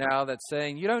culture now that's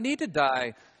saying you don't need to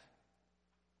die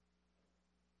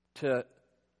to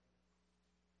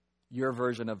your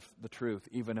version of the truth,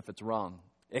 even if it's wrong.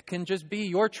 It can just be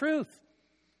your truth.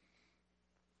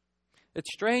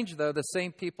 It's strange, though, the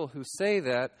same people who say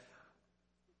that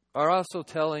are also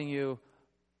telling you,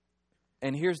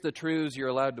 and here's the truths you're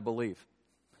allowed to believe.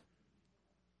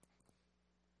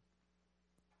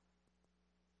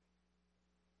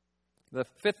 The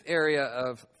fifth area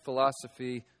of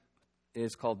philosophy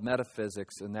is called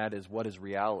metaphysics, and that is what is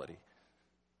reality.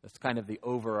 That's kind of the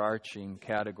overarching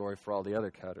category for all the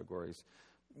other categories.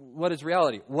 What is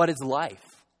reality? What is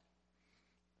life?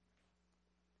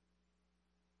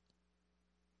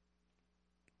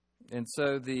 And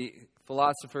so the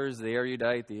philosophers, the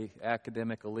erudite, the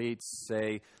academic elites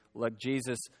say, look,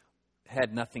 Jesus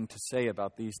had nothing to say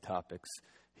about these topics.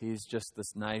 He's just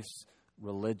this nice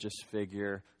religious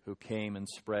figure who came and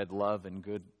spread love and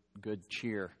good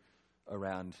cheer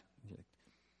around.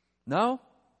 No.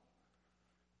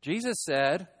 Jesus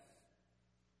said,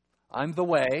 I'm the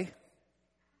way,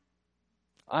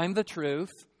 I'm the truth,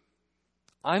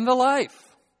 I'm the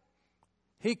life.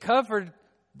 He covered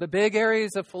the big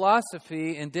areas of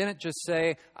philosophy and didn't just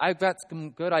say, I've got some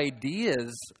good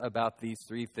ideas about these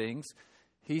three things.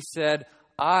 He said,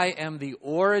 I am the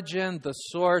origin, the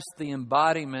source, the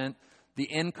embodiment, the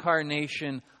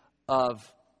incarnation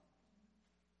of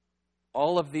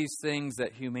all of these things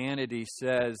that humanity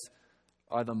says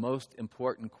are the most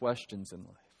important questions in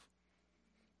life.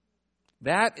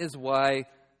 That is why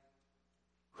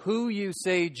who you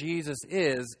say Jesus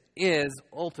is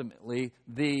ultimately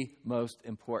the most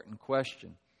important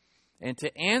question. And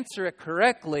to answer it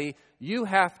correctly, you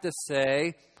have to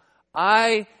say,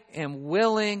 I am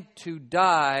willing to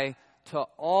die to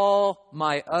all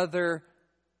my other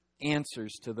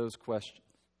answers to those questions.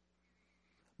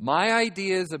 My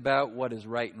ideas about what is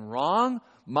right and wrong,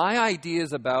 my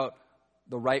ideas about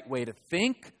the right way to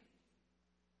think.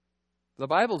 The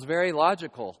Bible's very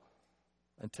logical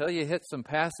until you hit some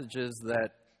passages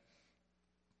that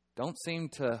don't seem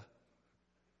to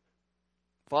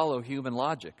follow human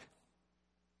logic.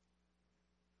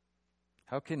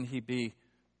 How can he be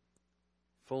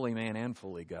fully man and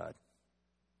fully God?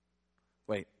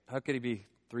 Wait, how could he be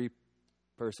three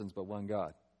persons but one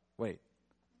God? Wait.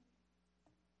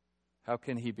 How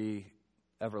can he be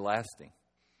everlasting?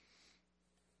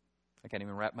 I can't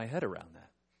even wrap my head around that.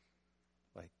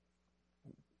 Like,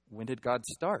 when did God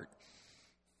start?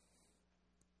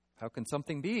 How can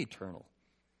something be eternal?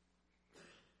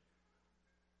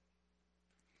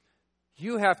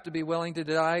 You have to be willing to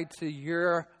die to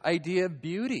your idea of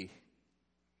beauty.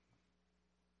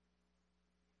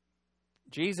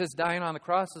 Jesus dying on the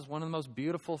cross is one of the most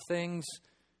beautiful things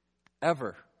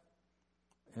ever.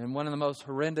 And one of the most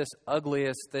horrendous,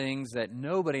 ugliest things that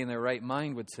nobody in their right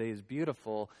mind would say is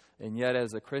beautiful. And yet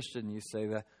as a Christian you say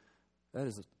that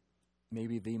is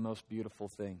maybe the most beautiful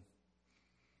thing.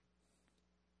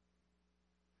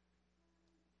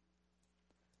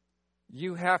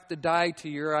 You have to die to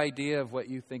your idea of what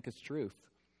you think is truth.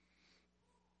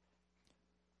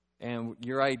 And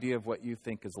your idea of what you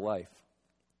think is life.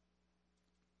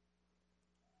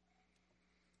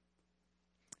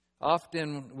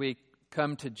 Often we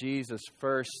come to Jesus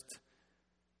first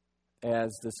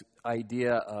as this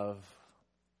idea of,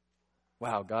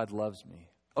 wow, God loves me.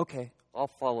 Okay, I'll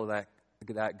follow that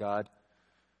God.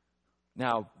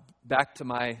 Now, back to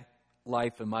my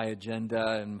life and my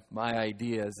agenda and my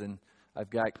ideas, and I've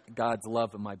got God's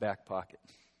love in my back pocket.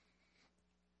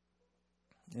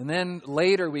 And then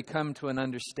later we come to an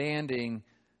understanding,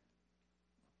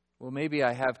 well, maybe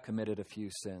I have committed a few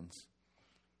sins.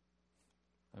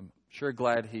 I'm sure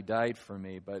glad he died for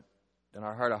me, but in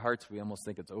our heart of hearts, we almost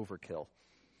think it's overkill.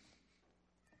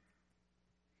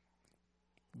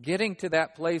 Getting to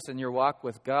that place in your walk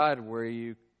with God where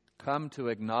you come to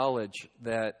acknowledge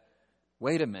that,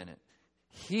 wait a minute,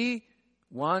 He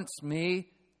wants me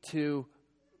to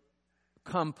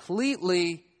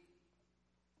completely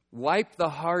wipe the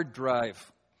hard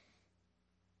drive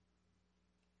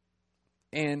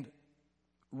and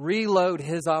reload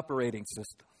His operating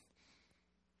system.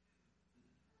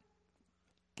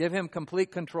 Give Him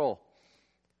complete control.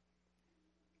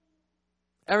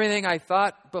 Everything I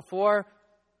thought before,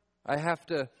 I have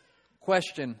to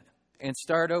question and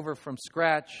start over from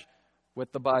scratch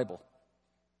with the Bible.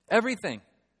 Everything.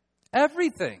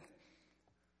 Everything.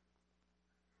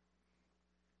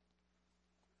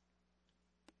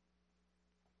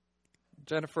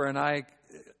 Jennifer and I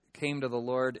came to the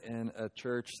Lord in a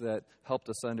church that helped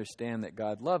us understand that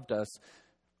God loved us.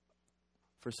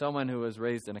 For someone who was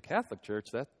raised in a Catholic church,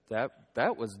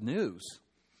 that was news.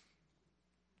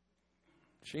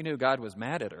 She knew God was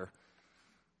mad at her.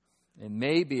 And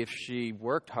maybe if she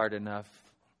worked hard enough,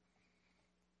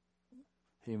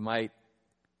 He might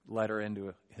let her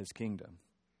into His kingdom.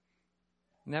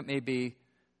 And that may be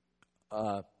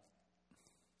a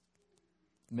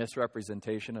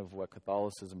misrepresentation of what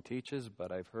Catholicism teaches,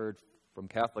 but I've heard from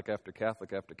Catholic after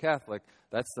Catholic after Catholic,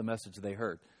 that's the message they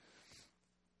heard.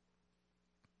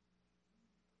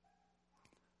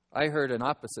 I heard an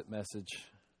opposite message.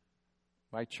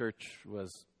 My church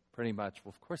was pretty much,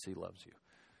 well, of course He loves you.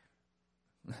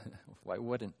 Why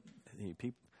wouldn't He?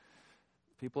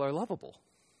 People are lovable.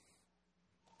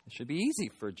 It should be easy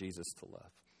for Jesus to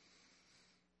love.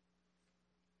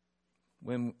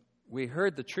 When we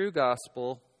heard the true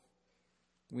gospel,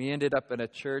 we ended up in a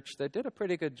church that did a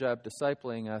pretty good job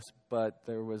discipling us, but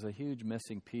there was a huge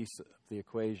missing piece of the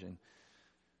equation.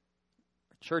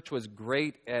 Church was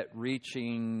great at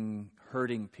reaching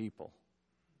hurting people,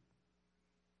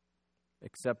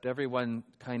 except everyone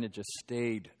kind of just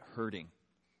stayed hurting.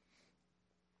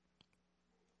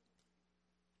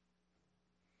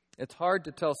 It's hard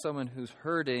to tell someone who's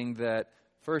hurting that,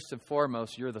 first and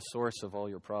foremost, you're the source of all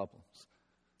your problems.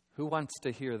 Who wants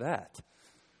to hear that?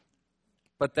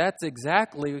 But that's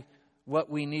exactly what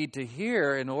we need to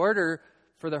hear in order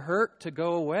for the hurt to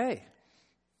go away.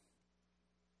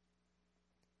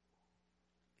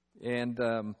 And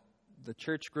the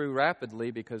church grew rapidly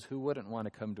because who wouldn't want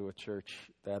to come to a church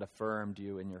that affirmed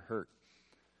you in your hurt?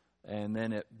 And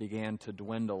then it began to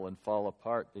dwindle and fall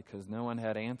apart because no one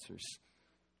had answers.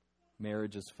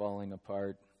 Marriage is falling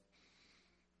apart.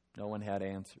 No one had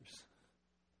answers.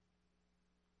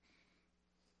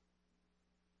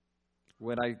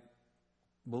 When I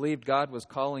believed God was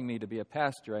calling me to be a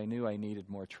pastor, I knew I needed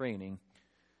more training.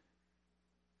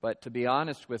 But to be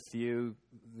honest with you,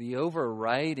 the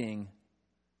overriding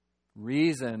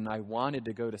reason I wanted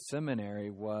to go to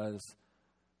seminary was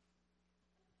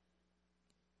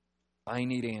I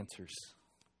need answers.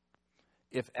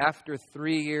 If after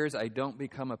 3 years I don't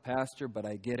become a pastor, but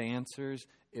I get answers,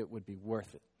 it would be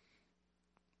worth it.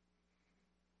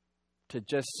 To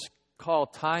just call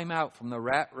time out from the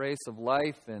rat race of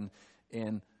life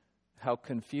and how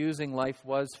confusing life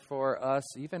was for us,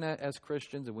 even as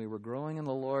Christians, and we were growing in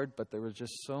the Lord, but there was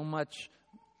just so much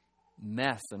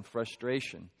mess and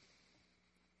frustration.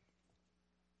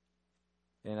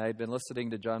 And I had been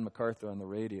listening to John MacArthur on the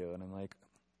radio, and I'm like,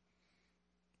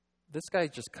 this guy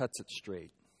just cuts it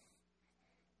straight.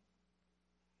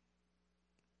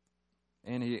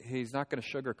 And he's not going to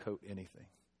sugarcoat anything.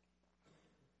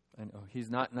 I know he's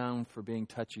not known for being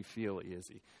touchy-feely, is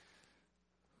he?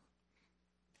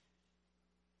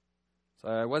 So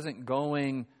I wasn't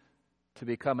going to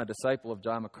become a disciple of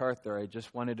John MacArthur. I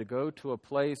just wanted to go to a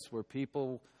place where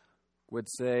people would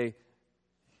say,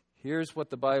 here's what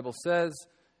the Bible says,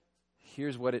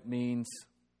 here's what it means.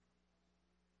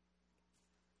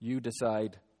 You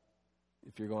decide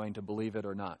if you're going to believe it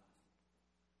or not.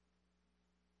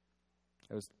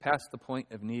 I was past the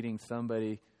point of needing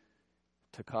somebody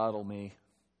to coddle me.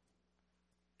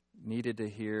 Needed to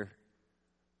hear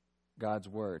God's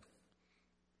word.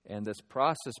 And this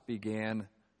process began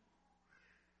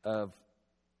of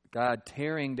God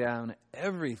tearing down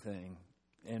everything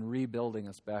and rebuilding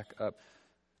us back up.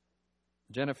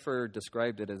 Jennifer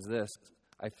described it as this: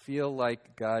 I feel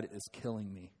like God is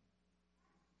killing me.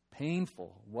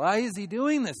 Painful. Why is He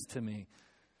doing this to me?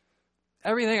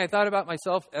 Everything I thought about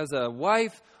myself as a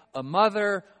wife, a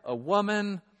mother, a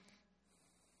woman.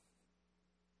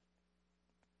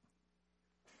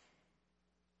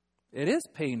 It is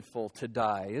painful to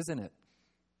die, isn't it?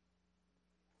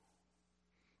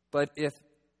 But if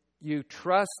you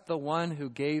trust the one who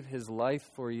gave his life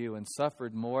for you and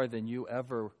suffered more than you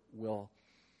ever will,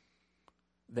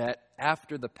 that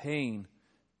after the pain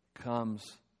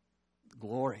comes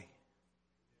glory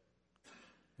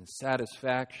and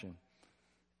satisfaction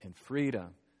and freedom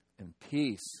and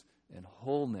peace and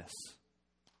wholeness,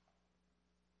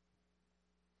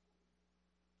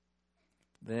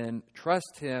 then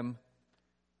trust him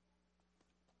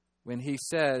when he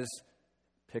says,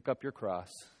 pick up your cross.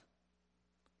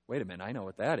 Wait a minute, I know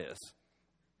what that is.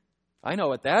 I know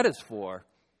what that is for.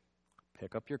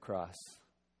 Pick up your cross.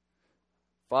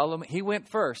 Follow me. He went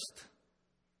first.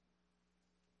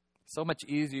 So much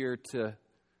easier to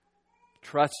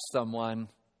trust someone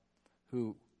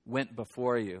who went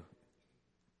before you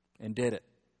and did it.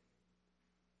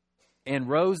 And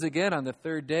rose again on the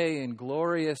third day in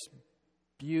glorious,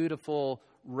 beautiful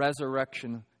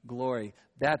resurrection glory.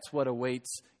 That's what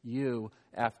awaits you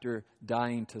after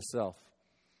dying to self.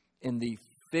 In the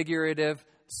figurative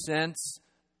sense,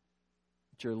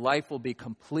 your life will be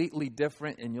completely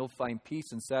different and you'll find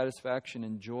peace and satisfaction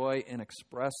and joy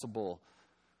inexpressible.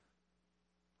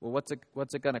 Well,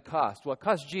 what's it going to cost? Well, it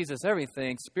cost Jesus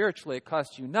everything. Spiritually, it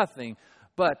costs you nothing.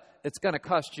 But it's going to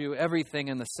cost you everything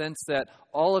in the sense that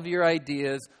all of your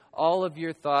ideas, all of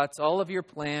your thoughts, all of your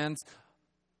plans,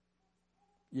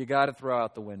 you got to throw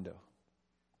out the window.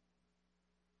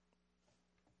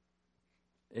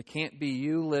 It can't be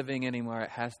you living anymore. It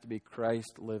has to be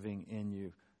Christ living in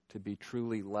you to be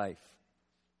truly life.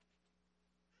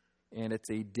 And it's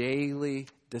a daily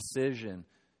decision,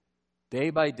 day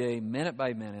by day, minute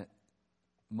by minute,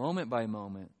 moment by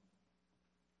moment.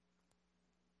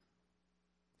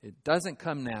 It doesn't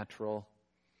come natural.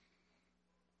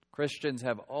 Christians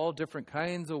have all different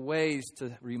kinds of ways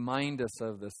to remind us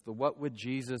of this. What would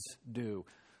Jesus do?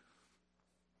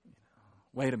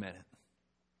 Wait a minute.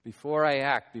 Before I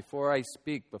act, before I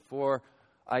speak, before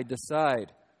I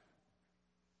decide,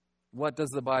 what does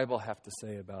the Bible have to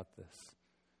say about this?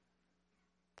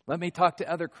 Let me talk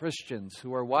to other Christians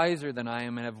who are wiser than I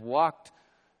am and have walked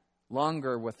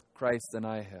longer with Christ than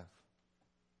I have.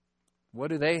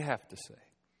 What do they have to say?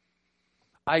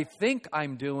 I think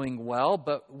I'm doing well,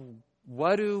 but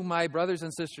what do my brothers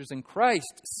and sisters in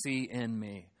Christ see in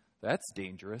me? That's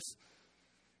dangerous.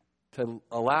 To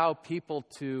allow people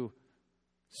to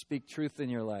speak truth in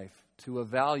your life, to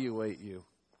evaluate you.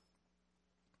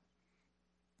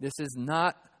 This is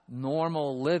not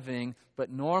normal living, but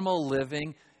normal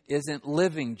living isn't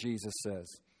living, Jesus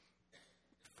says.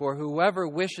 For whoever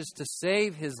wishes to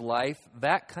save his life,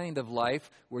 that kind of life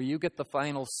where you get the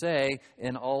final say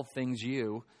in all things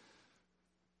you,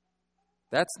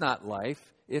 that's not life.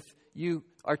 If you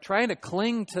are trying to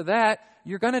cling to that,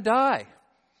 you're going to die.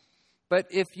 But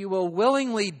if you will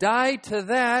willingly die to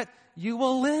that, you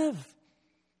will live.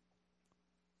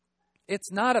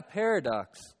 It's not a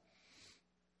paradox.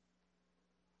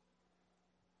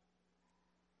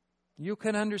 You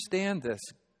can understand this.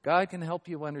 God can help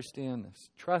you understand this.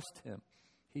 Trust him.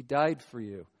 He died for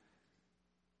you.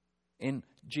 And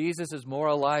Jesus is more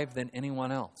alive than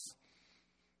anyone else.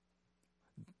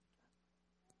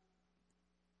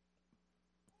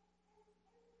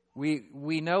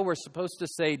 We know we're supposed to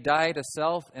say die to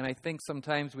self, and I think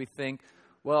sometimes we think,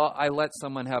 well, I let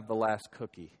someone have the last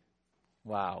cookie.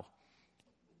 Wow.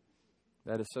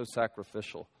 That is so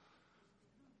sacrificial.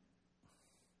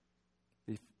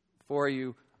 Before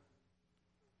you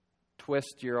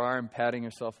twist your arm patting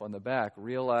yourself on the back,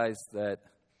 realize that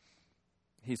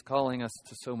he's calling us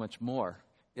to so much more.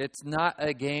 It's not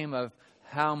a game of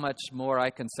how much more I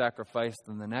can sacrifice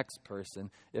than the next person.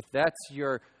 If that's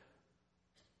your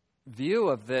view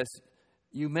of this,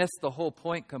 you miss the whole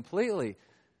point completely.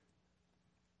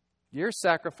 Your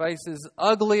sacrifice is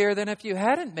uglier than if you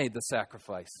hadn't made the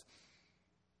sacrifice.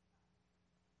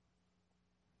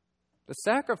 The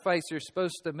sacrifice you're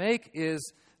supposed to make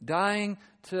is dying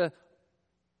to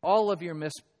all of your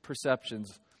misperceptions,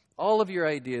 all of your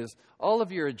ideas, all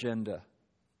of your agenda,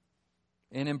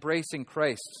 and embracing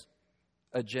Christ's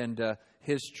agenda,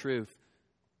 his truth,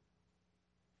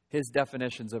 his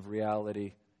definitions of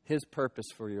reality, his purpose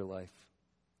for your life.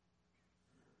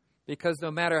 Because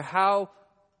no matter how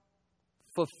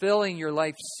fulfilling your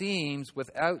life seems,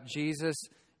 without Jesus,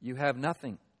 you have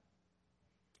nothing.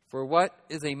 For what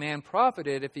is a man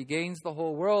profited if he gains the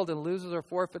whole world and loses or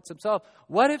forfeits himself?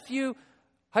 What if you,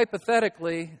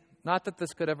 hypothetically, not that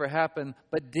this could ever happen,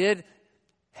 but did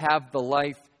have the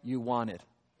life you wanted?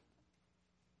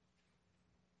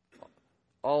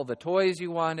 All the toys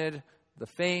you wanted, the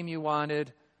fame you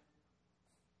wanted,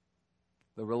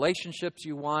 the relationships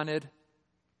you wanted.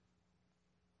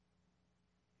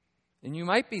 And you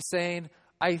might be saying,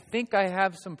 I think I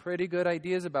have some pretty good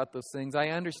ideas about those things. I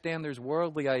understand there's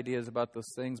worldly ideas about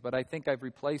those things, but I think I've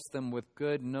replaced them with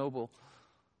good, noble,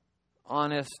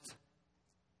 honest,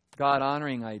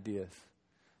 God-honoring ideas.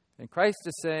 And Christ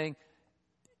is saying,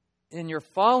 in your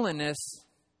fallenness,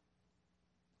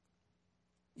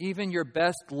 even your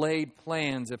best laid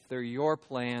plans, if they're your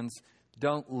plans,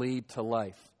 don't lead to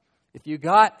life. If you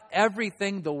got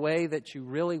everything the way that you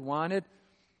really wanted,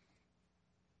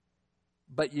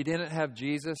 but you didn't have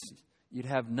Jesus, you'd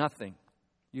have nothing.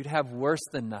 You'd have worse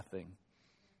than nothing.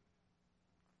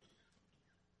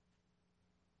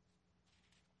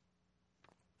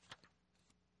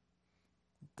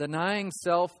 Denying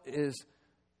self is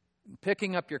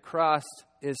picking up your cross,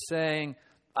 is saying,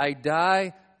 I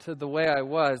die to the way I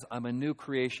was. I'm a new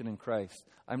creation in Christ.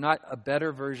 I'm not a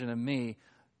better version of me.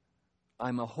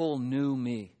 I'm a whole new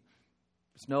me.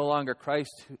 It's no longer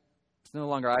it's no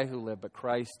longer I who live, but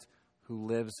Christ who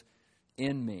lives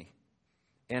in me.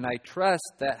 And I trust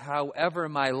that however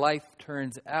my life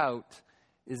turns out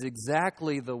is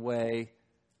exactly the way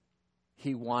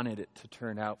He wanted it to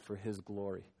turn out for His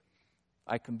glory.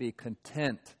 I can be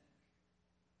content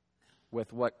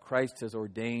with what Christ has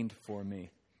ordained for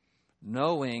me,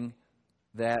 knowing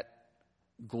that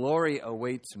glory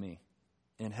awaits me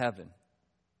in heaven.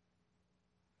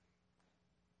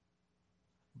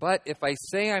 But if I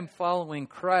say I'm following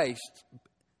Christ,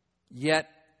 yet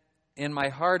in my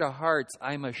heart of hearts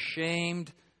I'm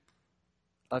ashamed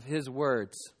of His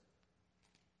words,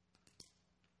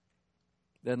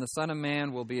 then the Son of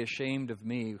Man will be ashamed of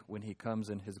me when He comes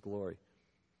in His glory.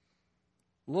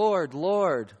 Lord,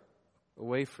 Lord,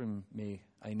 away from me,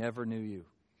 I never knew you.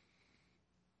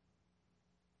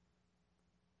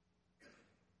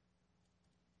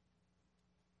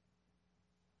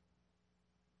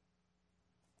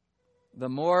 The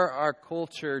more our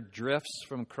culture drifts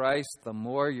from Christ, the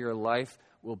more your life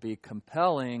will be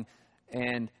compelling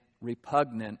and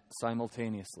repugnant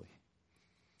simultaneously.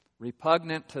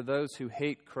 Repugnant to those who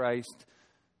hate Christ,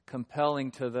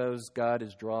 compelling to those God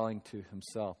is drawing to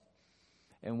Himself.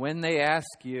 And when they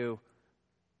ask you,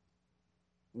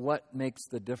 what makes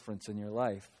the difference in your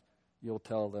life, you'll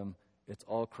tell them, it's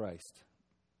all Christ.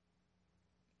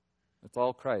 It's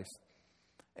all Christ.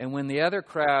 And when the other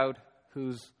crowd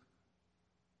who's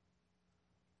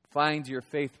finds your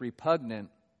faith repugnant,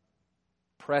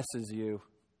 presses you,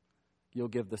 you'll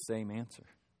give the same answer.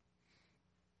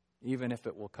 Even if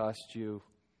it will cost you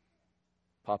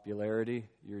popularity,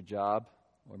 your job,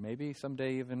 or maybe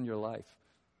someday even your life.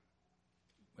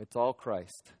 It's all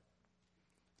Christ.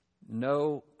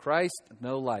 No Christ,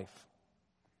 no life.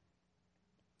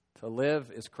 To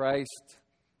live is Christ.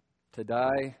 To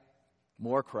die,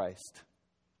 more Christ.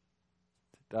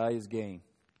 To die is gain.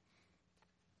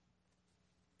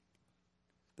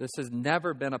 This has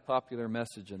never been a popular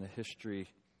message in the history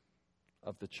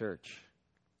of the church.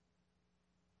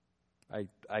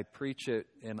 I preach it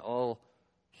in all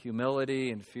humility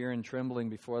and fear and trembling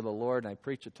before the Lord, and I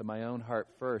preach it to my own heart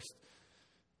first.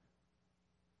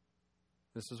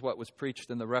 This is what was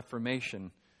preached in the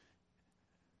Reformation.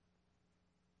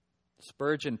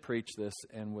 Spurgeon preached this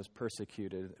and was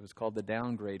persecuted. It was called the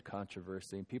downgrade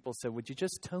controversy. And people said, would you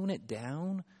just tone it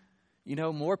down? You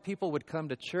know, more people would come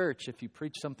to church if you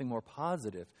preach something more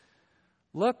positive.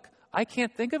 Look, I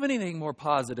can't think of anything more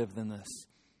positive than this.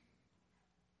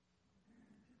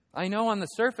 I know on the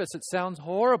surface it sounds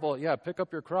horrible. Yeah, pick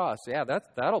up your cross. Yeah,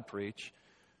 that'll preach.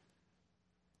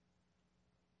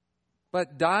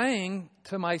 But dying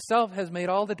to myself has made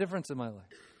all the difference in my life.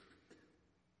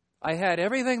 I had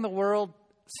everything the world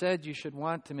said you should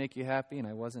want to make you happy, and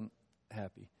I wasn't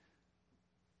happy.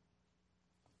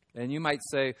 And you might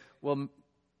say, well,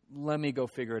 let me go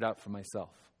figure it out for myself.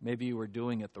 Maybe you were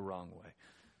doing it the wrong way.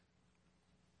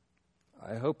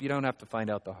 I hope you don't have to find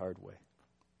out the hard way.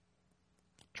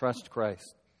 Trust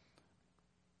Christ.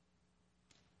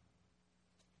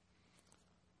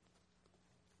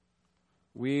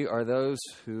 We are those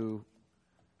who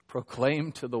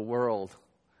proclaim to the world,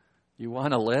 you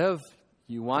want to live,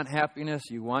 you want happiness,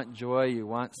 you want joy, you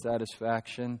want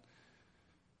satisfaction.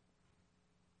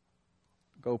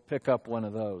 Go pick up one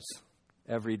of those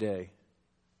every day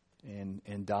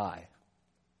and die.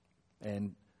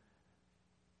 And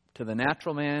to the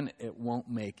natural man, it won't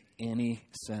make any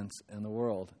sense in the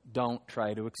world. Don't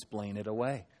try to explain it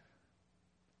away.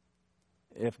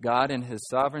 If God in His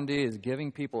sovereignty is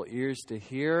giving people ears to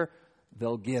hear,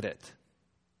 they'll get it.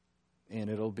 And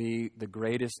it'll be the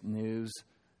greatest news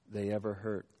they ever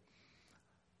heard.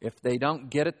 If they don't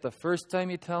get it the first time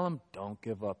you tell them, don't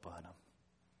give up on them.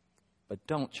 But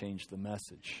don't change the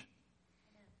message.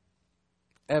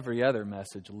 Every other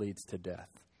message leads to death.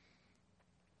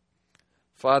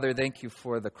 Father, thank you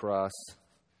for the cross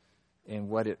and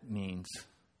what it means,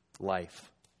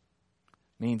 life.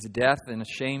 It means death and a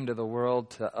shame to the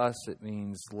world. To us, it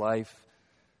means life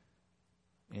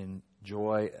and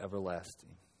joy everlasting.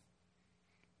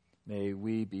 May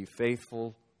we be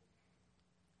faithful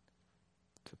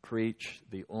to preach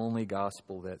the only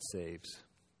gospel that saves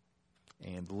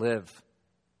and live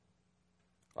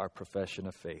our profession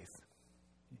of faith.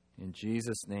 In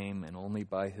Jesus' name and only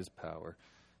by his power,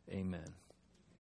 amen.